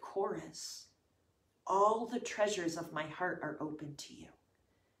angelic chorus. All the treasures of my heart are open to you.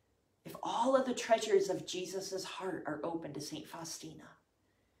 If all of the treasures of Jesus's heart are open to St. Faustina,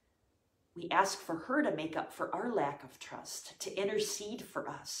 we ask for her to make up for our lack of trust, to intercede for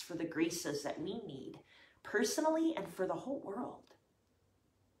us, for the graces that we need, personally and for the whole world.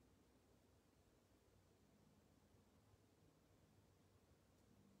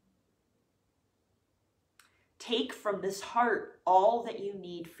 Take from this heart all that you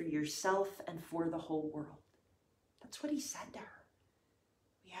need for yourself and for the whole world. That's what he said to her.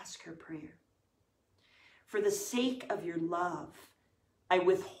 We ask her prayer. For the sake of your love, I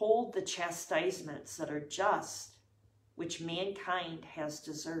withhold the chastisements that are just, which mankind has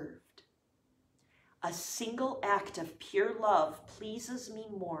deserved. A single act of pure love pleases me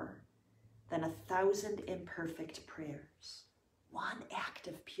more than 1,000 imperfect prayers. One act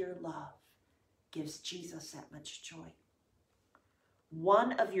of pure love gives Jesus that much joy.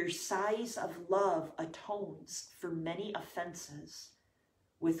 One of your sighs of love atones for many offenses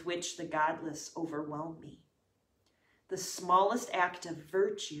with which the godless overwhelm me. The smallest act of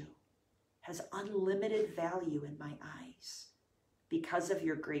virtue has unlimited value in my eyes because of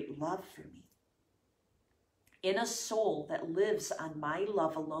your great love for me. In a soul that lives on my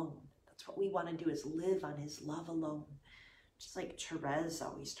love alone, That's what we want to do, is live on his love alone, just like Therese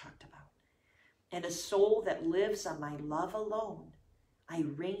always talked about. And a soul that lives on my love alone, I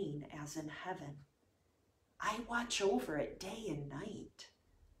reign as in heaven. I watch over it day and night.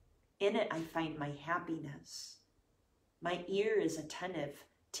 In it I find my happiness. My ear is attentive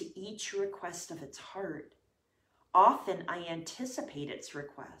to each request of its heart. Often I anticipate its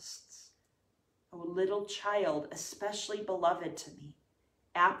requests. O little child, especially beloved to me,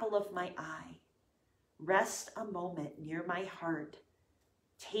 apple of my eye, rest a moment near my heart.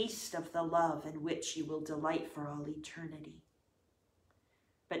 Taste of the love in which you will delight for all eternity.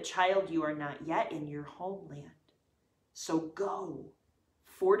 But child, you are not yet in your homeland. So go,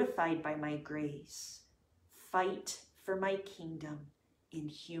 fortified by my grace, fight for my kingdom in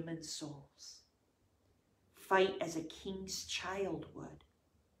human souls. Fight as a king's child would.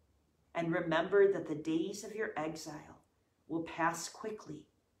 And remember that the days of your exile will pass quickly,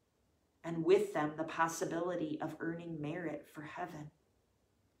 and with them the possibility of earning merit for heaven.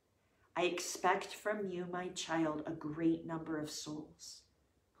 I expect from you, my child, a great number of souls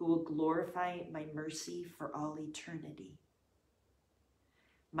who will glorify my mercy for all eternity.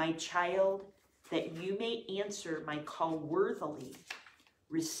 My child, that you may answer my call worthily,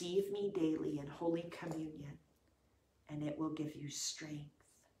 receive me daily in Holy Communion, and it will give you strength.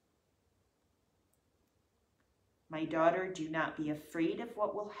 My daughter, do not be afraid of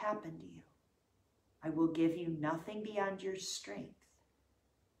what will happen to you. I will give you nothing beyond your strength.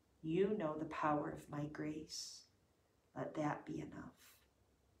 You know the power of my grace. Let that be enough.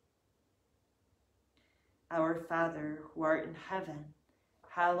 Our Father, who art in heaven,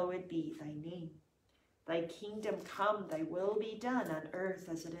 hallowed be thy name. Thy kingdom come, thy will be done on earth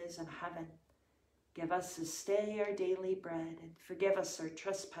as it is in heaven. Give us this day our daily bread, and forgive us our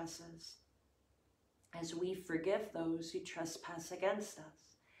trespasses, as we forgive those who trespass against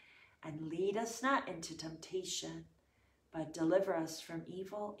us. And lead us not into temptation, but deliver us from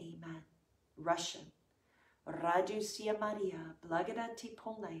evil. Amen. Russian. Radusia Maria, blagodati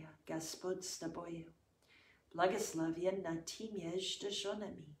polnaya, Gospod s tobою. Благословенна ти между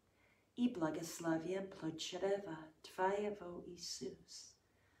женами, и благословен плод чрева твоего, Иисус.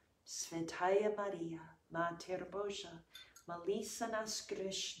 Святая Мария, Матерь Божия, молись за нас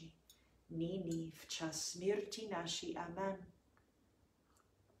грешных, ныне в час смерти нашей. Amen.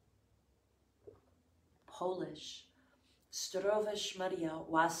 Polish. Zdrowaś Maria,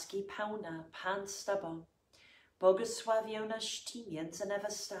 łaski pełna, Pan z Tobą, błogosławionaś Ty między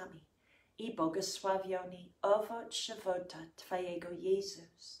niewestami i błogosławiony owoc żywota Twojego,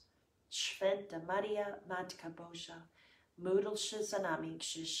 Jezus. Święta Maria, Matka Boża, módl się za nami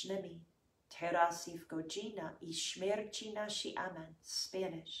grzesznymi, teraz i w godzinę i śmierci naszej. Amen.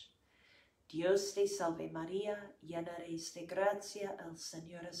 Spanish. Dios te salve María, llena eres de gracia, el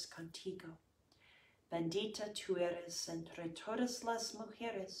Señor es contigo. Bendita tú eres entre todas las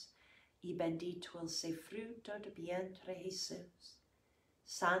mujeres, y bendito el fruto de tu vientre, Jesús.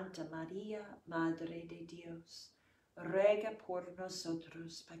 Santa María, Madre de Dios, ruega por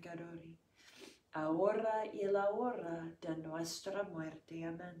nosotros pecadores, ahora y la hora de nuestra muerte.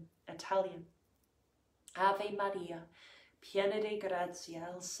 Amén. Italian. Ave María, piena de gracia,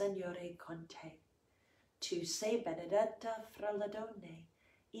 el Señor es con te. Tu sei benedetta fra le donne,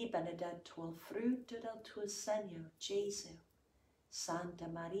 y benedetto il frutto del tuo seno, Gesù. Santa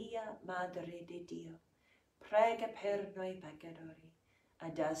Maria, Madre de Dio, prega per noi peccatori,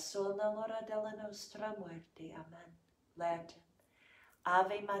 adesso nell'ora della nostra muerte. Amen. Latin.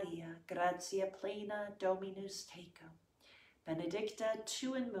 Ave Maria, gratia plena, Dominus tecum, benedicta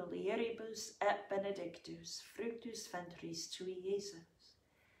tu in mulieribus et benedictus fructus ventris tui, Iesus.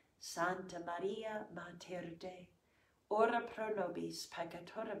 Santa Maria, Mater Dei, ora pro nobis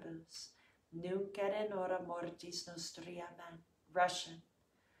peccatoribus, nunc et in hora mortis nostri. Amen. Russian.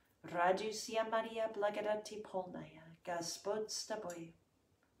 Radusia Maria, blagodati polnaya, Gospod s tobою.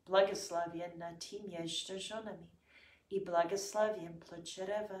 Благословенна ти между женами, и благословен плод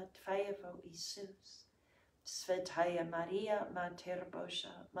чрева твоего, Иисус. Святая Мария, Матерь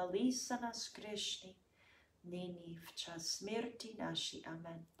Божия, молись за нас грешных, ныне в час смерти нашей.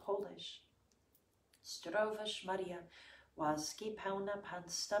 Amen. Polish. Zdrowaś Maria, łaski pełna, Pan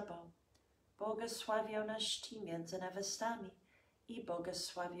z Tobą, błogosławionaś Ty między niewestami i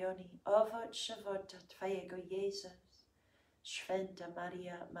błogosławiony owoc żywota Twojego, Jezus. Święta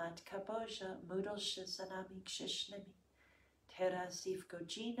Maria, Matka Boża, módl się za nami grzesznymi, teraz i w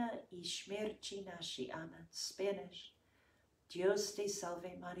godzinę i śmierci naszej. Amen. Spanish. Dios te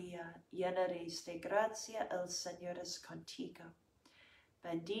salve María, llena eres de gracia, el Señor es contigo.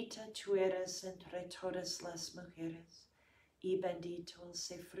 Bendita tú eres entre todas las mujeres, y bendito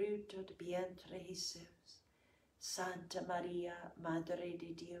ese fruto de vientre Jesús. Santa María, Madre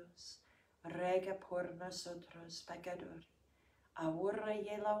de Dios, ruega por nosotros pecadores, ahora y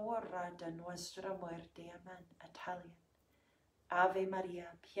en la hora de nuestra muerte. Amén. Italian. Ave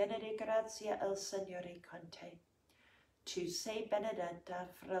María, piena de gracia, el Señor es contigo. Tu sei benedetta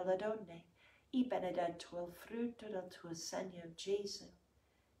fra le donne, y benedetto il fruto del tuo seno, Gesù.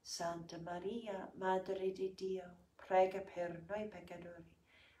 Santa Maria, Madre di Dio, prega per noi peccatori,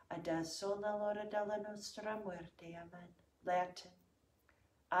 adesso nell'ora della nostra muerte. Amen. Latin.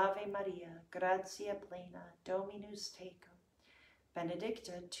 Ave Maria, gratia plena, Dominus tecum,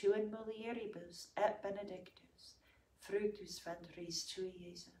 benedicta tu in mulieribus, et benedictus fructus ventris tui,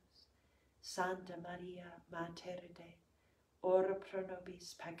 Iesus. Santa Maria, Mater Dei, ora pro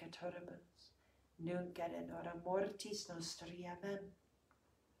nobis peccatoribus, nunc et in hora mortis nostri. Amen.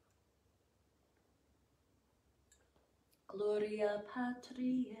 Gloria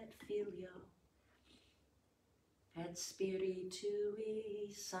Patri et Filio et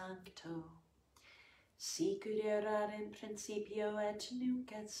Spiritui Sancto, sicut erat in principio et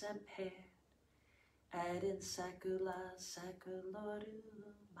nunc et semper, et in saecula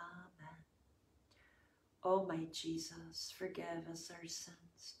saeculorum. Amen. O my Jesus, forgive us our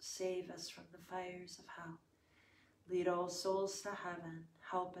sins, save us from the fires of hell, lead all souls to heaven,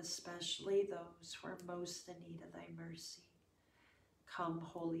 help especially those who are most in need of thy mercy. Come,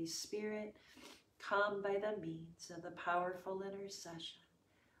 Holy Spirit, come by the means of the powerful intercession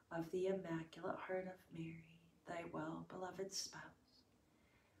of the Immaculate Heart of Mary, thy well-beloved spouse.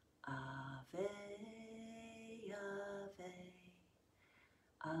 Ave, Ave,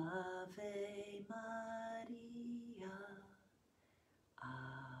 Ave Maria,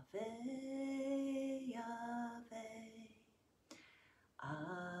 Ave, Ave,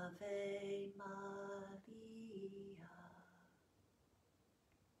 Ave Maria.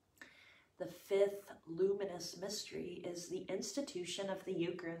 The fifth luminous mystery is the institution of the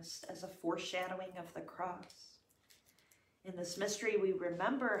Eucharist as a foreshadowing of the cross. In this mystery, we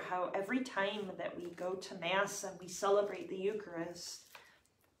remember how every time that we go to Mass and we celebrate the Eucharist,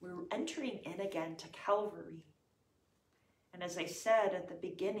 we're entering in again to Calvary. And as I said at the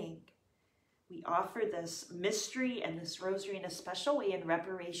beginning, we offer this mystery and this rosary in a special way in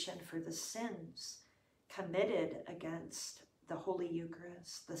reparation for the sins committed against the Holy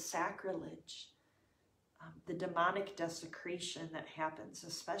Eucharist, the sacrilege, the demonic desecration that happens,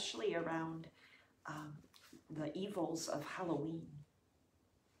 especially around the evils of Halloween.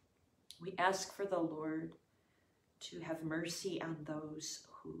 We ask for the Lord to have mercy on those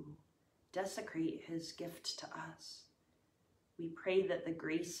who desecrate his gift to us. We pray that the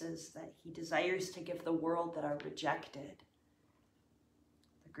graces that he desires to give the world that are rejected,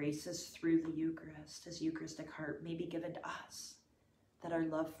 the graces through the Eucharist, his Eucharistic heart, may be given to us, that our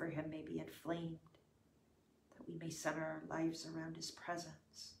love for him may be inflamed, that we may center our lives around his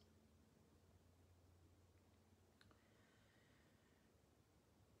presence.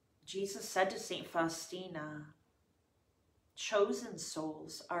 Jesus said to Saint Faustina, "Chosen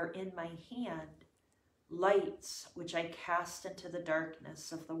souls are in my hand, lights which I cast into the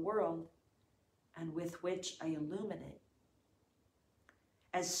darkness of the world and with which I illumine it.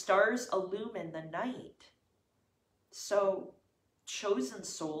 As stars illumine the night, so chosen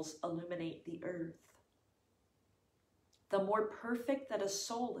souls illuminate the earth. The more perfect that a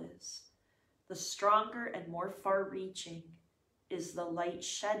soul is, the stronger and more far-reaching is the light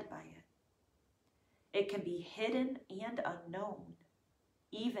shed by it. It can be hidden and unknown,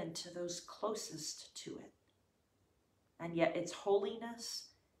 even to those closest to it. And yet its holiness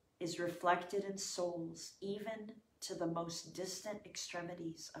is reflected in souls, even to the most distant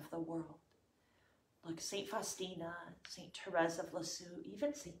extremities of the world." Look, St. Faustina, St. Therese of Lisieux,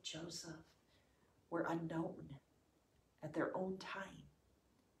 even St. Joseph were unknown at their own time.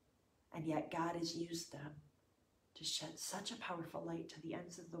 And yet God has used them to shed such a powerful light to the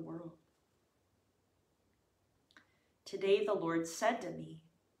ends of the world. Today the Lord said to me,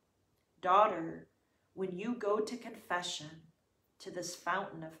 "Daughter, when you go to confession, to this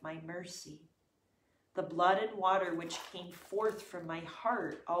fountain of my mercy, the blood and water which came forth from my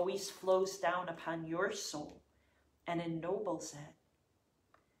heart always flows down upon your soul and ennobles it.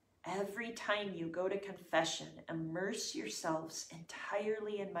 Every time you go to confession, immerse yourselves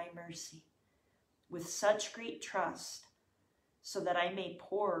entirely in my mercy, with such great trust, so that I may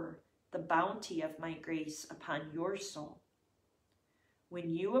pour the bounty of my grace upon your soul.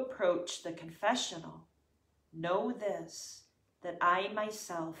 When you approach the confessional, know this, that I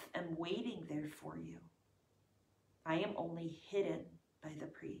myself am waiting there for you. I am only hidden by the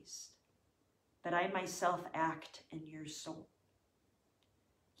priest. but I myself act in your soul.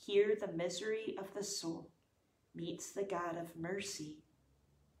 Here the misery of the soul meets the God of mercy.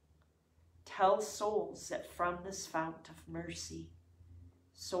 Tell souls that from this fount of mercy,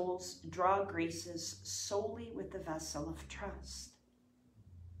 souls draw graces solely with the vessel of trust.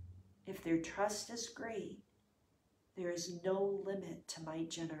 If their trust is great, there is no limit to my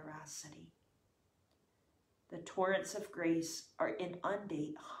generosity. The torrents of grace are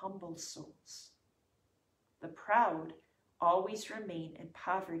inundate humble souls. The proud always remain in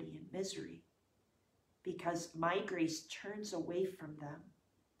poverty and misery, because my grace turns away from them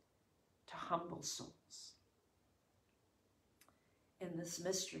to humble souls. In this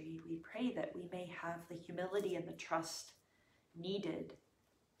mystery, we pray that we may have the humility and the trust needed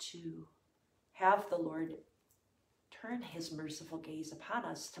to have the Lord turn his merciful gaze upon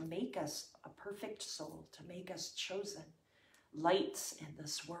us, to make us a perfect soul, to make us chosen lights in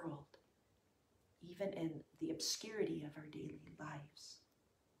this world, even in the obscurity of our daily lives.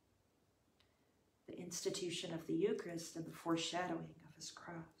 The institution of the Eucharist and the foreshadowing of his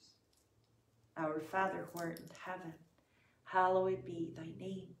cross. Our Father who art in heaven, hallowed be thy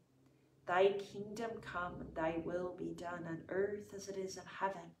name. Thy kingdom come, and thy will be done on earth as it is in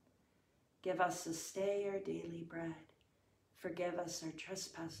heaven. Give us this day our daily bread. Forgive us our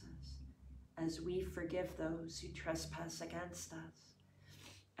trespasses, as we forgive those who trespass against us.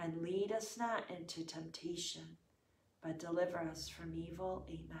 And lead us not into temptation, but deliver us from evil.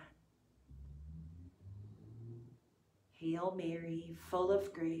 Amen. Hail Mary, full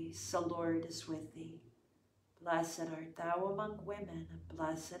of grace, the Lord is with thee. Blessed art thou among women, and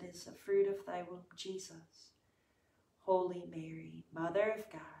blessed is the fruit of thy womb, Jesus. Holy Mary, Mother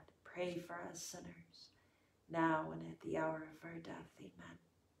of God, pray for us sinners, now and at the hour of our death. Amen.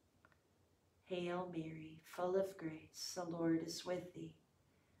 Hail Mary, full of grace, the Lord is with thee.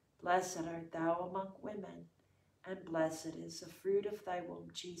 Blessed art thou among women, and blessed is the fruit of thy womb,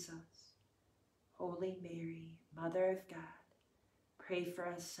 Jesus. Holy Mary, Mother of God, pray for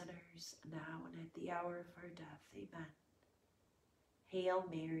us sinners, now and at the hour of our death. Amen. Hail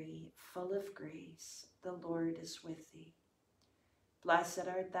Mary, full of grace, the Lord is with thee. Blessed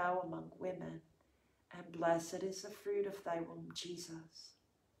art thou among women, and blessed is the fruit of thy womb, Jesus.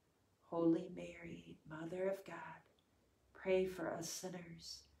 Holy Mary, Mother of God, pray for us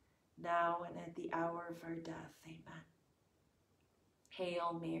sinners, now and at the hour of our death. Amen.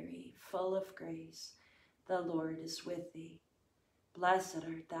 Hail Mary, full of grace, the Lord is with thee. Blessed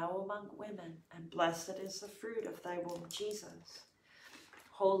art thou among women, and blessed is the fruit of thy womb, Jesus.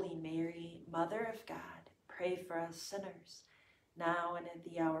 Holy Mary, Mother of God, pray for us sinners, now and at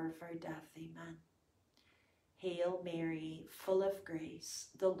the hour of our death. Amen. Hail Mary, full of grace,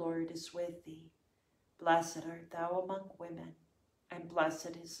 the Lord is with thee. Blessed art thou among women, and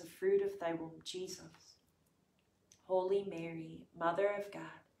blessed is the fruit of thy womb, Jesus. Holy Mary, Mother of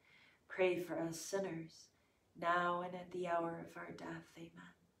God, pray for us sinners, now and at the hour of our death.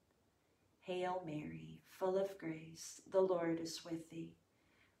 Amen. Hail Mary, full of grace, the Lord is with thee.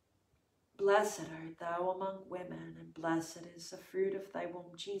 Blessed art thou among women, and blessed is the fruit of thy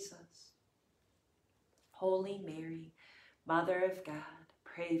womb, Jesus. Holy Mary, Mother of God,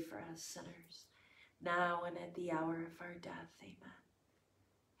 pray for us sinners, now and at the hour of our death. Amen.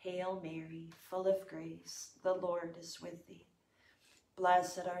 Hail Mary, full of grace, the Lord is with thee.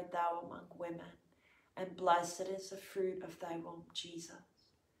 Blessed art thou among women, and blessed is the fruit of thy womb, Jesus.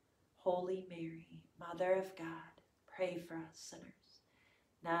 Holy Mary, Mother of God, pray for us sinners,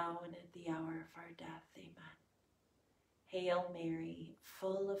 now and at the hour of our death. Amen. Hail Mary,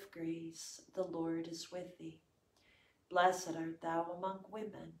 full of grace, the Lord is with thee. Blessed art thou among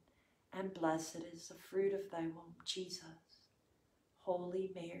women, and blessed is the fruit of thy womb, Jesus.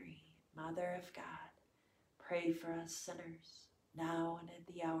 Holy Mary, Mother of God, pray for us sinners, now and at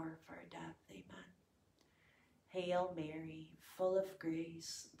the hour of our death. Amen. Hail Mary, full of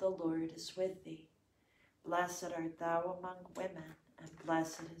grace, the Lord is with thee. Blessed art thou among women, and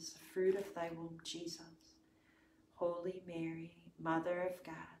blessed is the fruit of thy womb, Jesus. Holy Mary, Mother of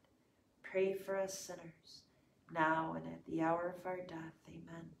God, pray for us sinners, now and at the hour of our death.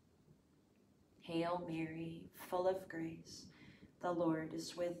 Amen. Hail Mary, full of grace, the Lord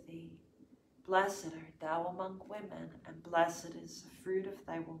is with thee. Blessed art thou among women, and blessed is the fruit of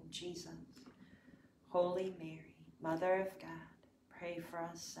thy womb, Jesus. Holy Mary, Mother of God, pray for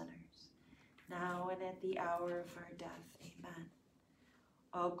us sinners, now and at the hour of our death. Amen.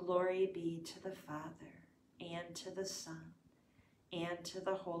 All glory be to the Father, and to the Son, and to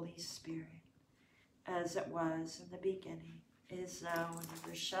the Holy Spirit, as it was in the beginning, is now, and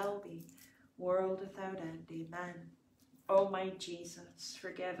ever shall be, world without end. Amen. O my Jesus,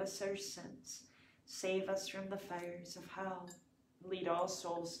 forgive us our sins, Save us from the fires of hell. Lead all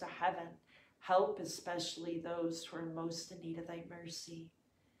souls to heaven. Help especially those who are most in need of thy mercy.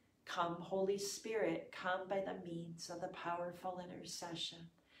 Come, Holy Spirit, come by the means of the powerful intercession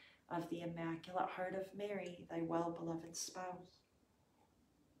of the Immaculate Heart of Mary, thy well-beloved spouse.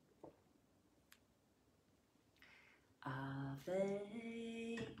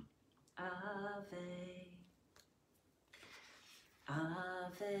 Ave, Ave,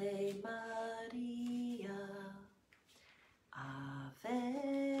 Ave Maria, Ave,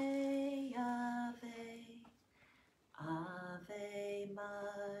 Ave, Ave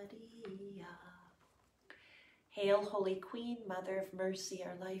Maria. Hail, Holy Queen, Mother of Mercy,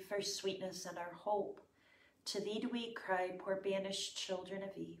 our life, our sweetness, and our hope. To thee do we cry, poor banished children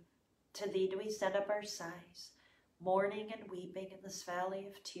of Eve. To thee do we send up our sighs, mourning and weeping in this valley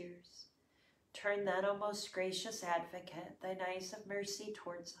of tears. Turn then, O most gracious Advocate, thine eyes of mercy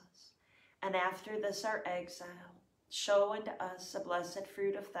towards us, and after this our exile, show unto us the blessed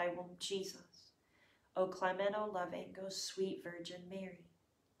fruit of thy womb, Jesus. O clement, O loving, O sweet Virgin Mary,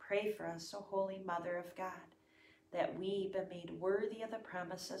 pray for us, O holy Mother of God, that we be made worthy of the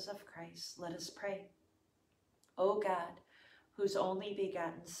promises of Christ. Let us pray. O God, whose only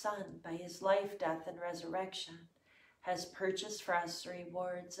begotten Son, by his life, death, and resurrection, has purchased for us the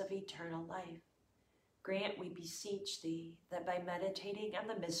rewards of eternal life, grant, we beseech thee, that by meditating on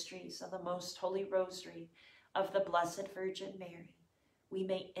the mysteries of the most holy Rosary of the Blessed Virgin Mary, we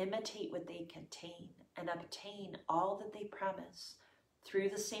may imitate what they contain and obtain all that they promise, through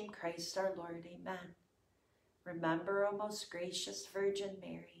the same Christ our Lord. Amen. Remember, O most gracious Virgin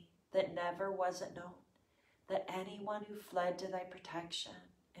Mary, that never was it known that anyone who fled to thy protection,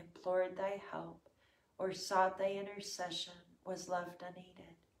 implored thy help, or sought thy intercession was left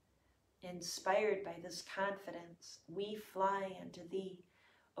unaided. Inspired by this confidence, we fly unto thee,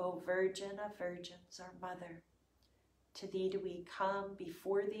 O Virgin of Virgins, our Mother. To thee do we come,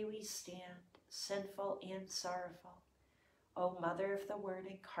 before thee we stand, sinful and sorrowful. O Mother of the Word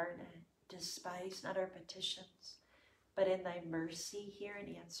incarnate, despise not our petitions, but in thy mercy hear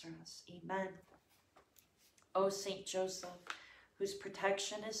and answer us. Amen. O Saint Joseph, whose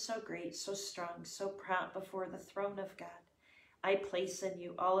protection is so great, so strong, so prompt before the throne of God, I place in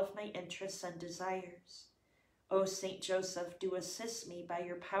you all of my interests and desires. O Saint Joseph, do assist me by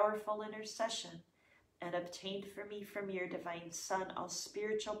your powerful intercession, and obtain for me from your divine Son all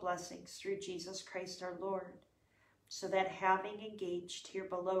spiritual blessings through Jesus Christ our Lord, so that having engaged here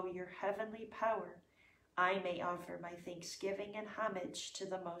below your heavenly power, I may offer my thanksgiving and homage to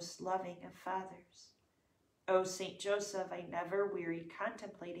the most loving of fathers. O Saint Joseph, I never weary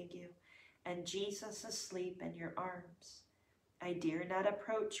contemplating you, and Jesus asleep in your arms. I dare not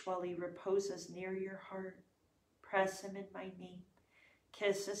approach while he reposes near your heart. Press him in my name.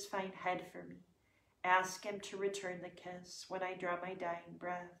 Kiss his fine head for me. Ask him to return the kiss when I draw my dying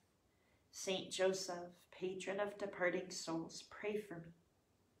breath. Saint Joseph, patron of departing souls, pray for me.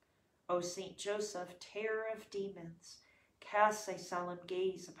 O Saint Joseph, terror of demons, cast thy solemn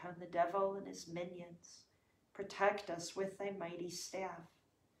gaze upon the devil and his minions. Protect us with thy mighty staff.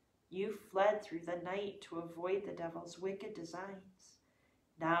 You fled through the night to avoid the devil's wicked designs.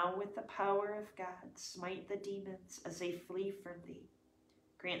 Now with the power of God, smite the demons as they flee from thee.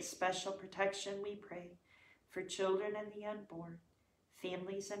 Grant special protection, we pray, for children and the unborn,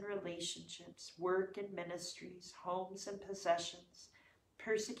 families and relationships, work and ministries, homes and possessions,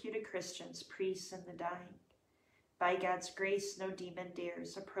 persecuted Christians, priests, and the dying. By God's grace, no demon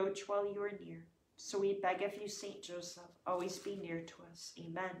dares approach while you are near. So we beg of you, Saint Joseph, always be near to us.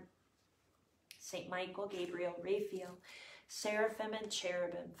 Amen. Saint Michael, Gabriel, Raphael, seraphim and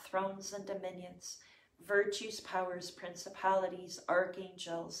cherubim, thrones and dominions, virtues, powers, principalities,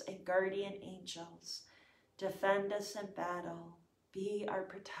 archangels, and guardian angels, defend us in battle. Be our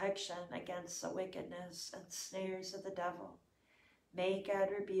protection against the wickedness and snares of the devil. May God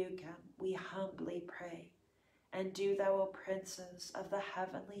rebuke him, we humbly pray. And do thou, O princes of the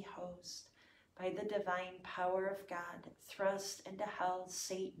heavenly host, by the divine power of God, thrust into hell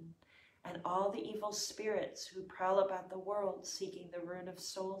Satan and all the evil spirits who prowl about the world seeking the ruin of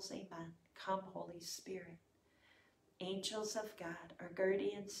souls. Amen. Come, Holy Spirit. Angels of God, our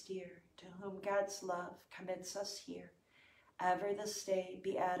guardians dear, to whom God's love commits us here, ever this day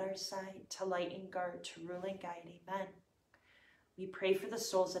be at our side, to light and guard, to rule and guide. Amen. We pray for the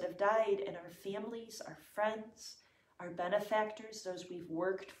souls that have died in our families, our friends, our benefactors, those we've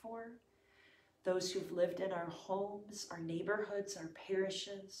worked for, those who've lived in our homes, our neighborhoods, our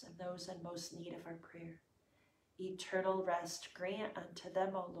parishes, and those in most need of our prayer. Eternal rest grant unto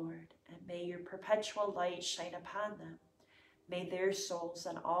them, O Lord, and may your perpetual light shine upon them. May their souls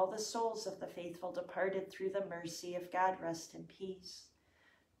and all the souls of the faithful departed through the mercy of God rest in peace.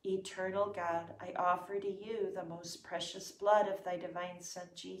 Eternal God, I offer to you the most precious blood of thy divine Son,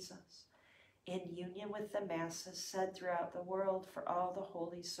 Jesus, in union with the masses said throughout the world for all the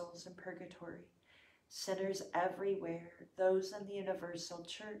holy souls in purgatory, sinners everywhere, those in the universal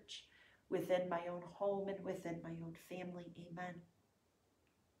church, within my own home and within my own family. Amen.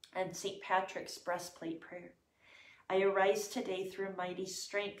 And St. Patrick's breastplate prayer. I arise today through mighty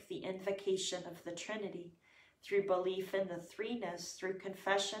strength, the invocation of the Trinity, through belief in the threeness, through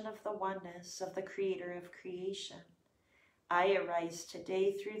confession of the oneness of the Creator of creation. I arise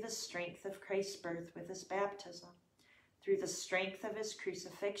today through the strength of Christ's birth with his baptism, through the strength of his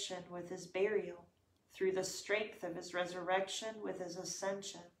crucifixion with his burial, through the strength of his resurrection with his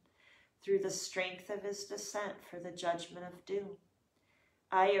ascension, through the strength of his descent for the judgment of doom.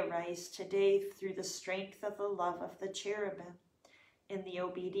 I arise today through the strength of the love of the cherubim, in the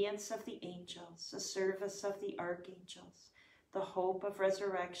obedience of the angels, the service of the archangels, the hope of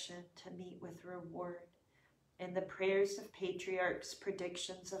resurrection to meet with reward, in the prayers of patriarchs,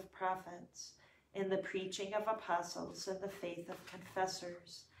 predictions of prophets, in the preaching of apostles, in the faith of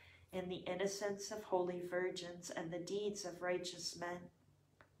confessors, in the innocence of holy virgins and the deeds of righteous men.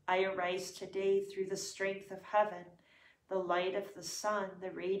 I arise today through the strength of heaven, the light of the sun,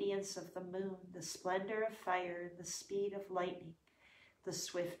 the radiance of the moon, the splendor of fire, and the speed of lightning, the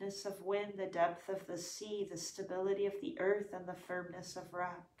swiftness of wind, the depth of the sea, the stability of the earth, and the firmness of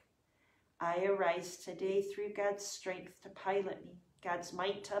rock. I arise today through God's strength to pilot me, God's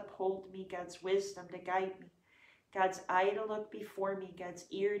might to uphold me, God's wisdom to guide me, God's eye to look before me, God's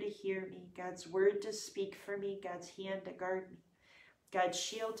ear to hear me, God's word to speak for me, God's hand to guard me, God's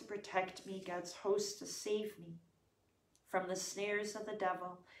shield to protect me, God's host to save me from the snares of the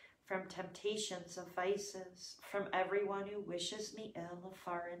devil, from temptations of vices, from everyone who wishes me ill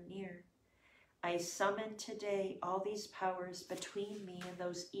afar and near. I summon today all these powers between me and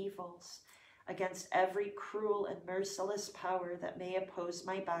those evils, against every cruel and merciless power that may oppose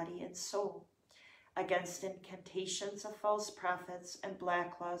my body and soul, against incantations of false prophets and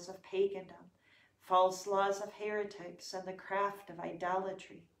black laws of pagandom, false laws of heretics and the craft of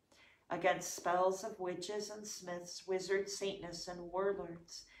idolatry, against spells of witches and smiths, wizards, Satanists, and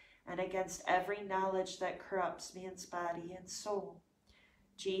warlords, and against every knowledge that corrupts man's body and soul.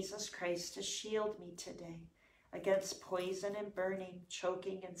 Jesus Christ, to shield me today against poison and burning,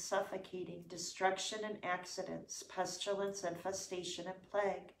 choking and suffocating, destruction and accidents, pestilence, infestation, and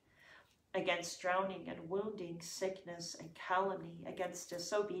plague, against drowning and wounding, sickness and calumny, against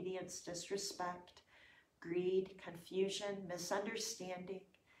disobedience, disrespect, greed, confusion, misunderstanding,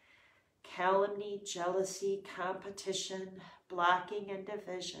 calumny, jealousy, competition, blocking and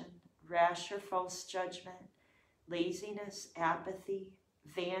division, rash or false judgment, laziness, apathy,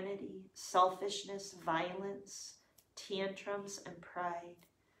 vanity, selfishness, violence, tantrums, and pride,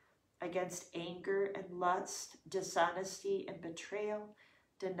 against anger and lust, dishonesty and betrayal,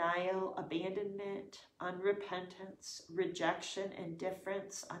 denial, abandonment, unrepentance, rejection,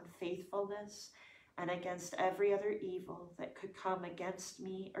 indifference, unfaithfulness, and against every other evil that could come against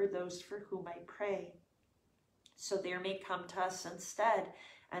me or those for whom I pray, so there may come to us instead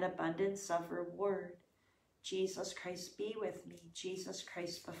an abundance of reward. Jesus Christ be with me, Jesus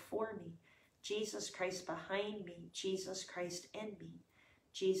Christ before me, Jesus Christ behind me, Jesus Christ in me,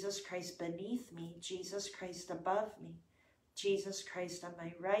 Jesus Christ beneath me, Jesus Christ above me, Jesus Christ on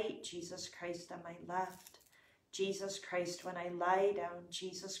my right, Jesus Christ on my left, Jesus Christ when I lie down,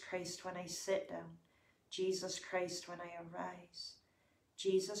 Jesus Christ when I sit down, Jesus Christ when I arise,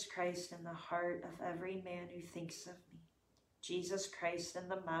 Jesus Christ in the heart of every man who thinks of me, Jesus Christ in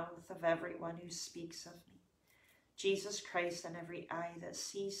the mouth of everyone who speaks of me, Jesus Christ in every eye that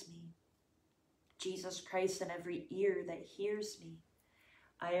sees me, Jesus Christ in every ear that hears me.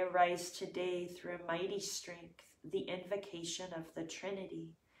 I arise today through a mighty strength, the invocation of the Trinity,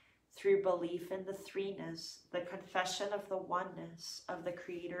 through belief in the threeness, the confession of the oneness of the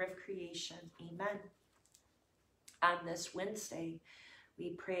Creator of creation. Amen. On this Wednesday,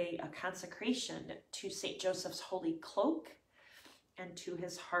 we pray a consecration to St. Joseph's holy cloak and to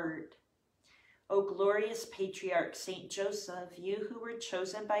his heart. O glorious patriarch St. Joseph, you who were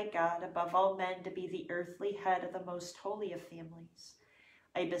chosen by God above all men to be the earthly head of the most holy of families,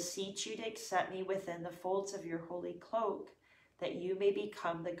 I beseech you to accept me within the folds of your holy cloak, that you may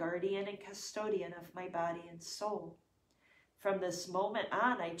become the guardian and custodian of my body and soul. From this moment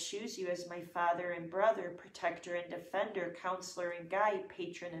on, I choose you as my father and brother, protector and defender, counselor and guide,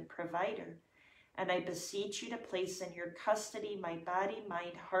 patron and provider. And I beseech you to place in your custody my body,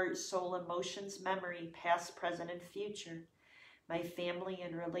 mind, heart, soul, emotions, memory, past, present, and future. my family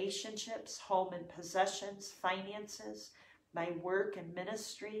and relationships, home and possessions, finances, my work and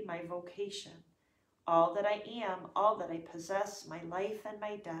ministry, my vocation, all that I am, all that I possess, my life and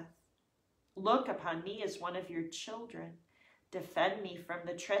my death. Look upon me as one of your children. Defend me from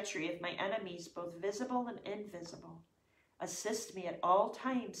the treachery of my enemies, both visible and invisible. Assist me at all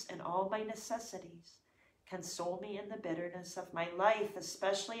times in all my necessities. Console me in the bitterness of my life,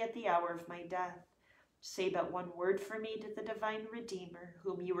 especially at the hour of my death. Say but one word for me to the divine Redeemer,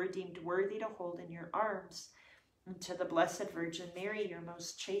 whom you were deemed worthy to hold in your arms, and to the Blessed Virgin Mary, your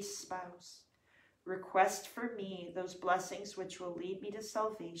most chaste spouse. Request for me those blessings which will lead me to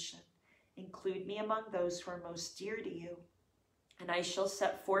salvation. Include me among those who are most dear to you, and I shall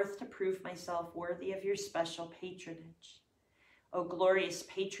set forth to prove myself worthy of your special patronage. O glorious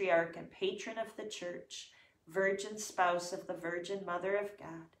Patriarch and Patron of the Church, Virgin Spouse of the Virgin Mother of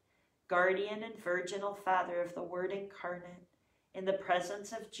God, Guardian and Virginal Father of the Word incarnate, in the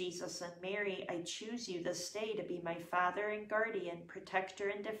presence of Jesus and Mary, I choose you this day to be my Father and Guardian, Protector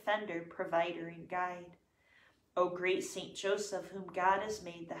and Defender, Provider and Guide. O great Saint Joseph, whom God has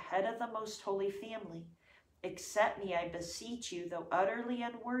made the head of the Most Holy Family, accept me, I beseech you, though utterly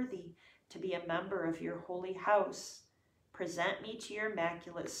unworthy, to be a member of your holy house. Present me to your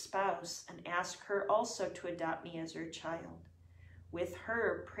immaculate spouse, and ask her also to adopt me as her child. With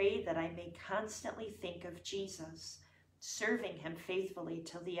her, pray that I may constantly think of Jesus, serving him faithfully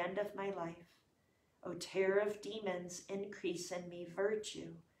till the end of my life. O terror of demons, increase in me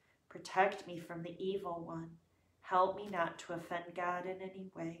virtue. Protect me from the evil one. Help me not to offend God in any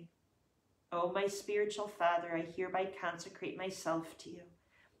way. O my spiritual Father, I hereby consecrate myself to you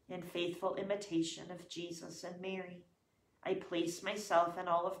in faithful imitation of Jesus and Mary. I place myself and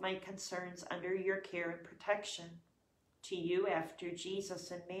all of my concerns under your care and protection. To you, after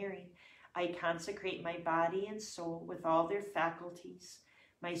Jesus and Mary, I consecrate my body and soul with all their faculties,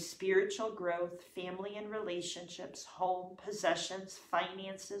 my spiritual growth, family and relationships, home, possessions,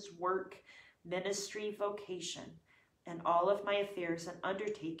 finances, work, ministry, vocation, and all of my affairs and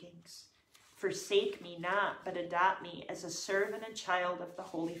undertakings. Forsake me not, but adopt me as a servant and child of the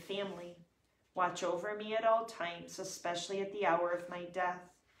Holy Family. Watch over me at all times, especially at the hour of my death.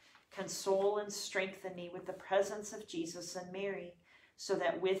 Console and strengthen me with the presence of Jesus and Mary, so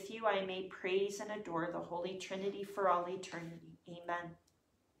that with you I may praise and adore the Holy Trinity for all eternity. Amen.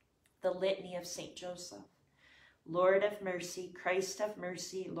 The Litany of Saint Joseph. Lord of mercy, Christ of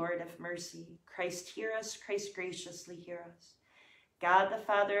mercy, Lord of mercy. Christ hear us, Christ graciously hear us. God the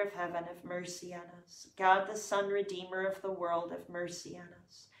Father of heaven, have mercy on us. God the Son, Redeemer of the world, have mercy on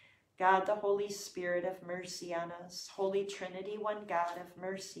us. God the Holy Spirit, have mercy on us. Holy Trinity, one God, have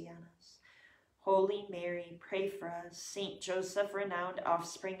mercy on us. Holy Mary, pray for us. Saint Joseph, renowned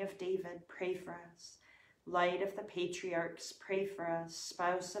offspring of David, pray for us. Light of the patriarchs, pray for us.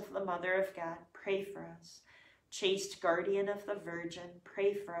 Spouse of the Mother of God, pray for us. Chaste guardian of the Virgin,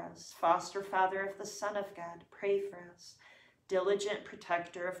 pray for us. Foster father of the Son of God, pray for us. Diligent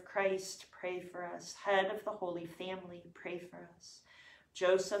protector of Christ, pray for us. Head of the Holy Family, pray for us.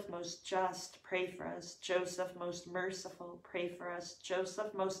 Joseph most just, pray for us. Joseph most merciful, pray for us.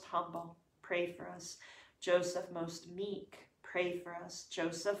 Joseph most humble, pray for us. Joseph most meek, pray for us.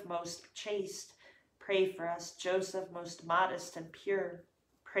 Joseph most chaste, pray for us. Joseph most modest and pure,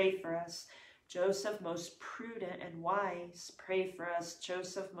 pray for us. Joseph most prudent and wise, pray for us.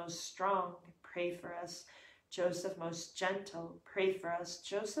 Joseph most strong, pray for us. Joseph most gentle, pray for us.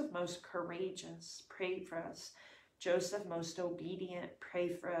 Joseph most courageous, pray for us. Joseph most obedient,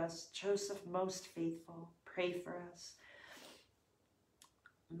 pray for us. Joseph most faithful, pray for us.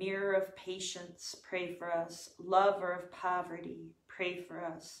 Mirror of patience, pray for us. Lover of poverty, pray for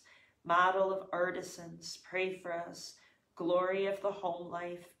us. Model of artisans, pray for us. Glory of the home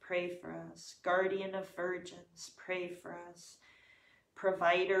life, pray for us. Guardian of virgins, pray for us.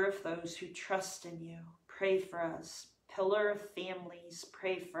 Provider of those who trust in you, pray for us. Pillar of families,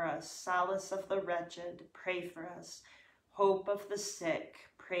 pray for us. Solace of the wretched, pray for us. Hope of the sick,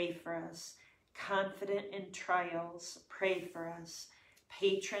 pray for us. Confident in trials, pray for us.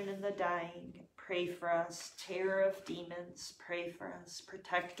 Patron in the dying, pray for us. Terror of demons, pray for us.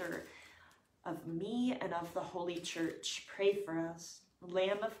 Protector of me and of the Holy Church, pray for us.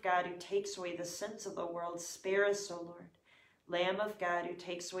 Lamb of God who takes away the sins of the world, spare us, O Lord. Lamb of God who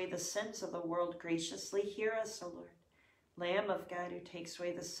takes away the sins of the world, graciously hear us, O Lord. Lamb of God who takes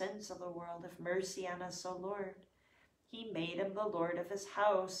away the sins of the world, have mercy on us, O Lord. He made him the Lord of his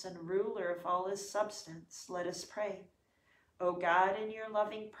house and ruler of all his substance. Let us pray. O God, in your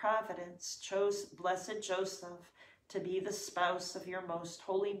loving providence, chose blessed Joseph to be the spouse of your most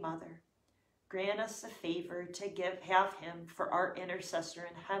holy mother. grant us the favor to have him for our intercessor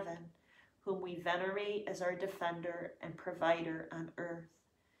in heaven, whom we venerate as our defender and provider on earth.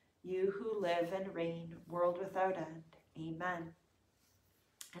 You who live and reign, world without end. Amen.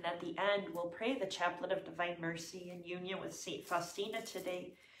 And at the end, we'll pray the Chaplet of Divine Mercy in union with St. Faustina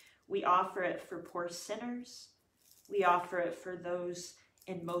today. We offer it for poor sinners. We offer it for those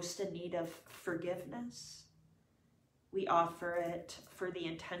most in need of forgiveness. We offer it for the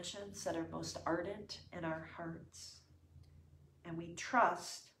intentions that are most ardent in our hearts. And we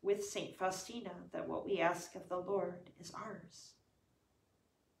trust with St. Faustina that what we ask of the Lord is ours.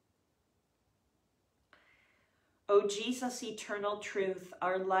 O Jesus, eternal truth,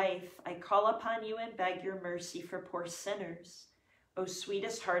 our life, I call upon you and beg your mercy for poor sinners. O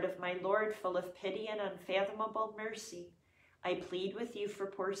sweetest heart of my Lord, full of pity and unfathomable mercy, I plead with you for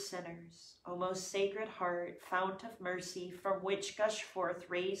poor sinners. O most sacred heart, fount of mercy, from which gush forth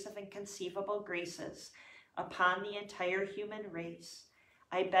rays of inconceivable graces upon the entire human race,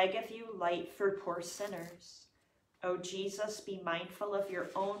 I beg of you light for poor sinners. O Jesus, be mindful of your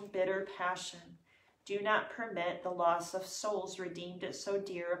own bitter passion. Do not permit the loss of souls redeemed at so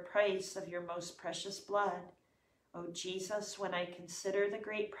dear a price of your most precious blood. O Jesus, when I consider the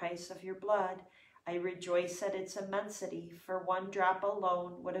great price of your blood, I rejoice at its immensity, for one drop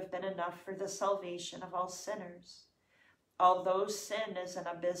alone would have been enough for the salvation of all sinners. Although sin is an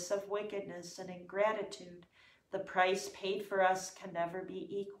abyss of wickedness and ingratitude, the price paid for us can never be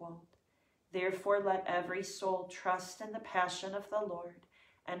equaled. Therefore, let every soul trust in the passion of the Lord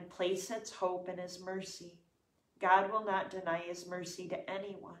and place its hope in his mercy. God will not deny his mercy to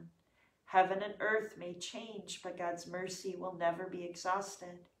anyone. Heaven and earth may change, but God's mercy will never be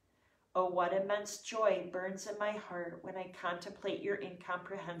exhausted. Oh, what immense joy burns in my heart when I contemplate your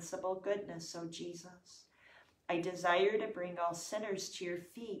incomprehensible goodness, O Jesus. I desire to bring all sinners to your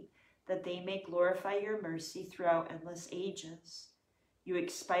feet, that they may glorify your mercy throughout endless ages. You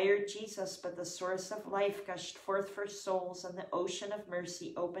expired, Jesus, but the source of life gushed forth for souls, and the ocean of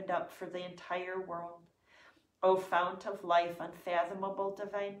mercy opened up for the entire world. O fount of life, unfathomable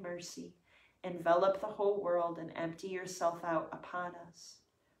divine mercy, envelop the whole world and empty yourself out upon us.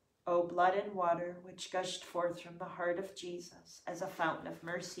 O blood and water, which gushed forth from the heart of Jesus as a fountain of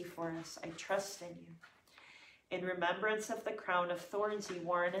mercy for us, I trust in you. In remembrance of the crown of thorns he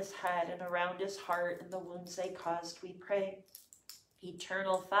wore on his head and around his heart and the wounds they caused, we pray.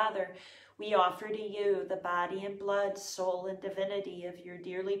 Eternal Father, we offer to you the body and blood, soul and divinity of your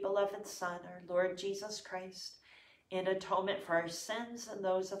dearly beloved Son, our Lord Jesus Christ, in atonement for our sins and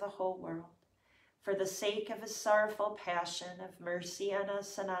those of the whole world. For the sake of his sorrowful passion, have mercy on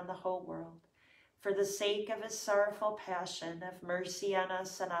us and on the whole world. For the sake of his sorrowful passion, have mercy on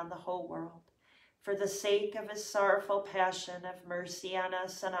us and on the whole world. For the sake of his sorrowful passion, have mercy on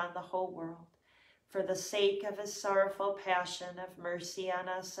us and on the whole world. For the sake of his sorrowful passion, have mercy on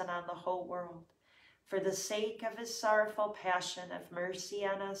us and on the whole world. For the sake of his sorrowful passion, have mercy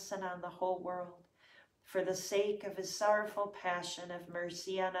on us and on the whole world. For the sake of his sorrowful passion, have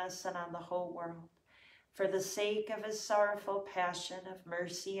mercy on us and on the whole world. For the sake of his sorrowful passion, have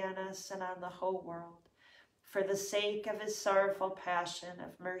mercy on us and on the whole world. For the sake of his sorrowful passion,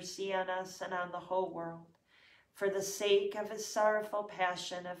 have mercy on us and on the whole world. For the sake of his sorrowful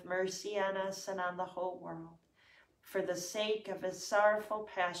passion, have mercy on us and on the whole world. For the sake of his sorrowful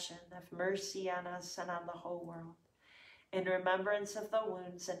passion, have mercy on us and on the whole world. In remembrance of the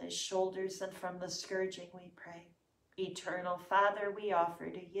wounds in his shoulders and from the scourging, we pray. Eternal Father, we offer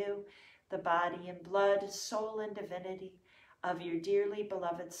to you the body and blood, soul and divinity of your dearly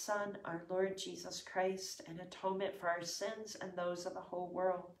beloved Son, our Lord Jesus Christ, an atonement for our sins and those of the whole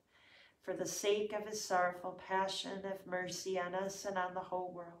world. For the sake of his sorrowful passion, have mercy on us and on the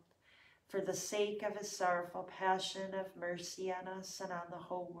whole world. For the sake of his sorrowful passion, have mercy on us and on the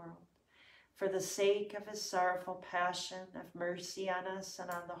whole world. For the sake of his sorrowful passion, have mercy on us and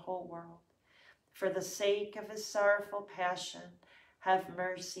on the whole world. For the sake of his sorrowful passion, have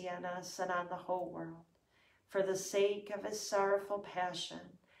mercy on us and on the whole world. For the sake of his sorrowful passion,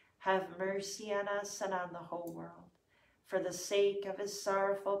 have mercy on us and on the whole world. For the sake of his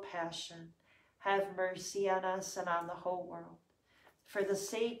sorrowful passion, have mercy on us and on the whole world. For the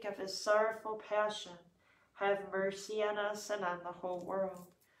sake of his sorrowful passion, have mercy on us and on the whole world.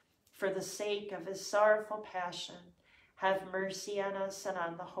 For the sake of his sorrowful passion, have mercy on us and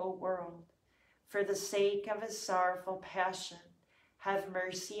on the whole world. For the sake of his sorrowful passion, have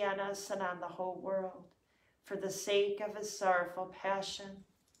mercy on us and on the whole world. For the sake of his sorrowful passion,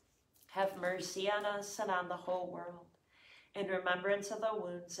 have mercy on us and on the whole world. In remembrance of the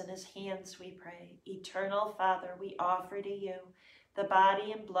wounds in his hands, we pray. Eternal Father, we offer to you the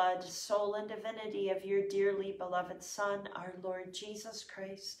body and blood, soul and divinity of your dearly beloved Son, our Lord Jesus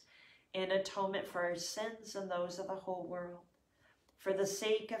Christ, in atonement for our sins and those of the whole world. For the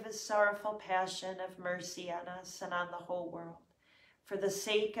sake of his sorrowful passion, have mercy on us and on the whole world. For the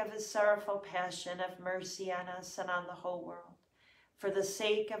sake of his sorrowful passion, have mercy on us and on the whole world. For the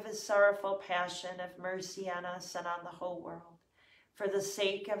sake of his sorrowful passion, have mercy on us and on the whole world. For the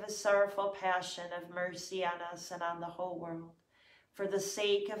sake of his sorrowful passion, have mercy on us and on the whole world. For the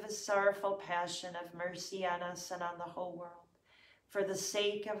sake of his sorrowful passion, have mercy on us and on the whole world. For the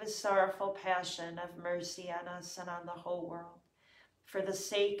sake of his sorrowful passion, have mercy on us and on the whole world. For the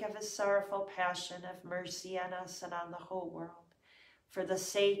sake of his sorrowful passion, have mercy on us and on the whole world. For the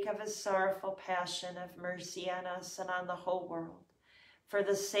sake of his sorrowful passion, have mercy on us and on the whole world. For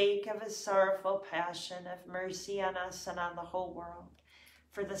the sake of his sorrowful passion, have mercy on us and on the whole world.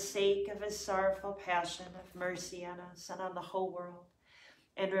 For the sake of his sorrowful passion, have mercy on us and on the whole world.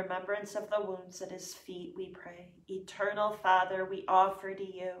 In remembrance of the wounds at his feet, we pray. Eternal Father, we offer to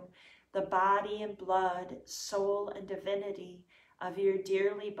you the body and blood, soul and divinity of your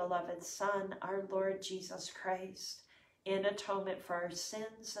dearly beloved Son, our Lord Jesus Christ, in atonement for our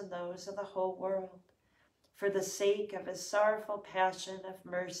sins and those of the whole world. For the sake of his sorrowful passion, have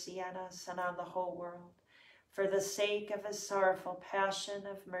mercy on us and on the whole world. For the sake of his sorrowful passion,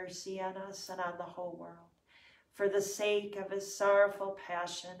 have mercy on us and on the whole world. For the sake of his sorrowful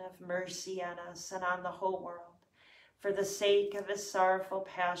passion, have mercy on us and on the whole world. For the sake of his sorrowful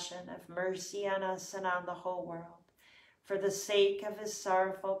passion, have mercy on us and on the whole world. For the sake of his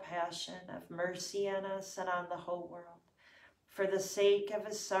sorrowful passion, have mercy on us and on the whole world. For the sake of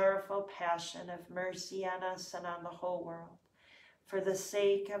his sorrowful passion, have mercy on us and on the whole world. For the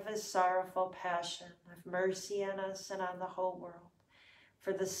sake of his sorrowful passion, have mercy on us and on the whole world.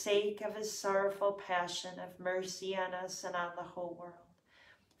 For the sake of his sorrowful passion, have mercy on us and on the whole world.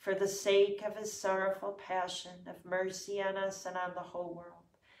 For the sake of his sorrowful passion, have mercy on us and on the whole world.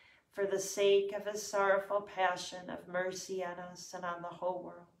 For the sake of his sorrowful passion, have mercy on us and on the whole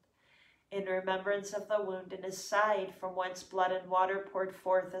world. In remembrance of the wound in his side, from whence blood and water poured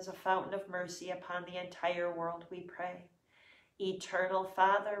forth as a fountain of mercy upon the entire world, we pray. Eternal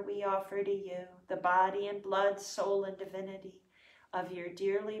Father, we offer to you the body and blood, soul and divinity of your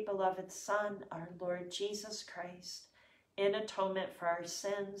dearly beloved Son, our Lord Jesus Christ, in atonement for our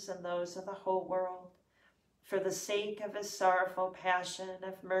sins and those of the whole world. For the sake of his sorrowful passion,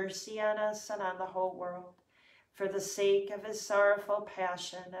 have mercy on us and on the whole world. For the sake of his sorrowful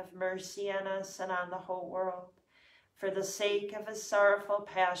passion, have mercy on us and on the whole world. For the sake of his sorrowful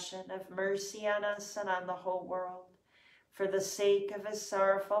passion, have mercy on us and on the whole world. For the sake of his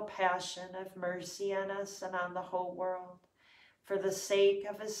sorrowful passion, have mercy on us and on the whole world. For the sake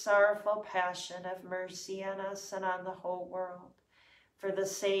of his sorrowful passion, have mercy on us and on the whole world. For the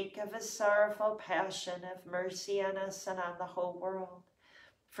sake of his sorrowful passion, have mercy on us and on the whole world.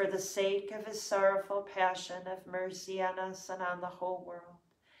 For the sake of his sorrowful passion, have mercy on us and on the whole world.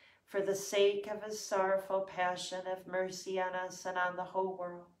 For the sake of his sorrowful passion, have mercy on us and on the whole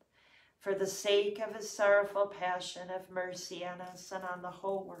world. For the sake of his sorrowful passion, have mercy on us and on the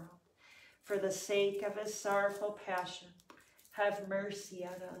whole world. For the sake of his sorrowful passion, have mercy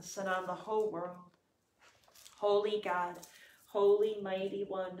on us and on the whole world. Holy God, holy mighty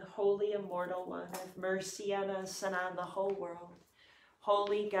one, holy immortal one, have mercy on us and on the whole world.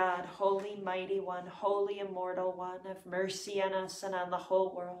 Holy God, holy mighty one, holy immortal one, have mercy on us and on the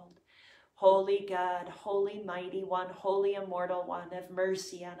whole world. Holy God, holy mighty one, holy immortal one, have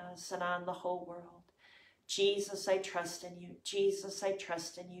mercy on us and on the whole world. Jesus, I trust in you. Jesus, I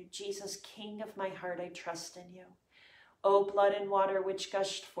trust in you. Jesus, King of my heart, I trust in you. O blood and water which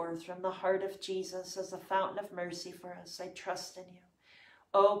gushed forth from the heart of Jesus as a fountain of mercy for us, I trust in you.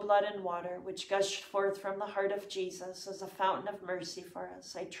 O blood and water which gushed forth from the heart of Jesus as a fountain of mercy for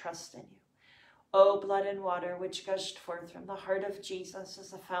us, I trust in you. O blood and water which gushed forth from the heart of Jesus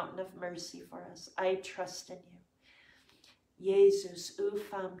as a fountain of mercy for us, I trust in you. Jesus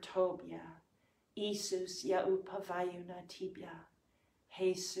ufam tobia, Isus ya upavayuna tibia,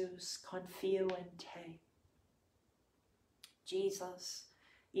 Jesus confio in te. Jesus,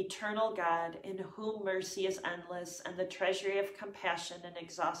 eternal God, in whom mercy is endless and the treasury of compassion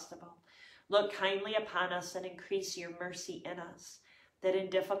inexhaustible, look kindly upon us and increase your mercy in us, that in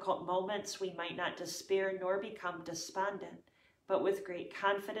difficult moments we might not despair nor become despondent, but with great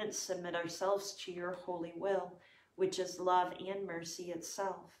confidence submit ourselves to your holy will, which is love and mercy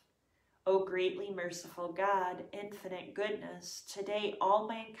itself. O greatly merciful God, infinite goodness, today all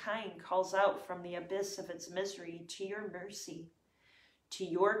mankind calls out from the abyss of its misery to your mercy, to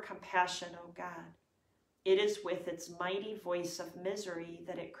your compassion, O God. It is with its mighty voice of misery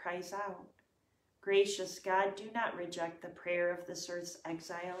that it cries out. Gracious God, do not reject the prayer of this earth's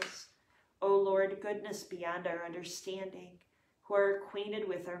exiles. O Lord, goodness beyond our understanding, who are acquainted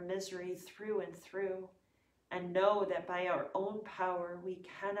with our misery through and through, and know that by our own power we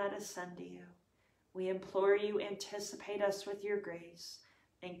cannot ascend to you. We implore you, anticipate us with your grace,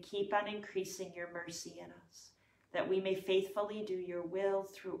 and keep on increasing your mercy in us, that we may faithfully do your will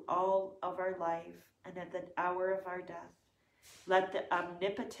through all of our life and at the hour of our death. Let the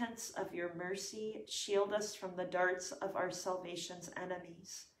omnipotence of your mercy shield us from the darts of our salvation's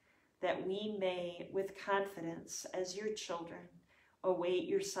enemies, that we may, with confidence as your children, await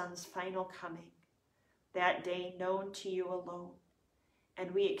your Son's final coming, that day known to you alone.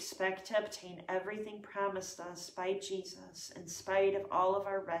 And we expect to obtain everything promised us by Jesus in spite of all of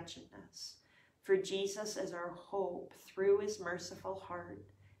our wretchedness. For Jesus is our hope through his merciful heart,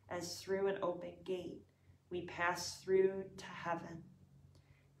 as through an open gate we pass through to heaven.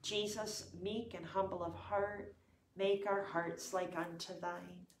 Jesus, meek and humble of heart, make our hearts like unto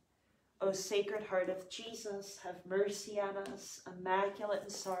thine. O Sacred Heart of Jesus, have mercy on us. Immaculate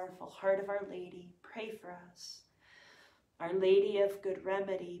and sorrowful Heart of Our Lady, pray for us. Our Lady of Good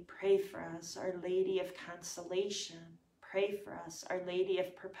Remedy, pray for us. Our Lady of Consolation, pray for us. Our Lady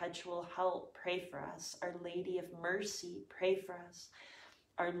of Perpetual Help, pray for us. Our Lady of Mercy, pray for us.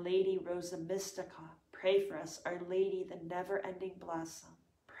 Our Lady Rosa Mystica, pray for us. Our Lady, the never-ending Blossom,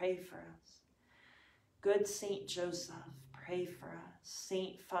 pray for us. Good Saint Joseph, pray for us.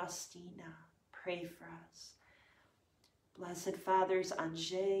 Saint Faustina, pray for us. Blessed Fathers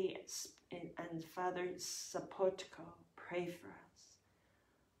Angers and Father Sapotko, pray for us.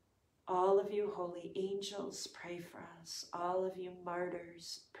 All of you holy angels, pray for us. All of you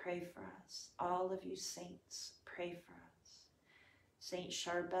martyrs, pray for us. All of you saints, pray for us. Saint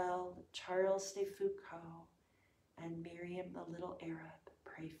Charbel, Charles de Foucault, and Miriam the Little Arab,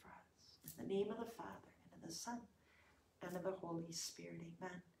 pray for us. In the name of the Father, and of the Son, and of the Holy Spirit,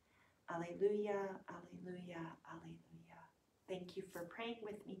 amen. Alleluia, alleluia, alleluia. Thank you for praying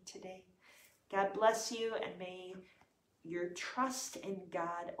with me today. God bless you, and may your trust in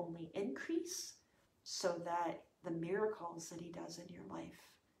God only increase so that the miracles that he does in your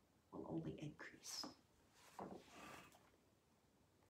life will only increase.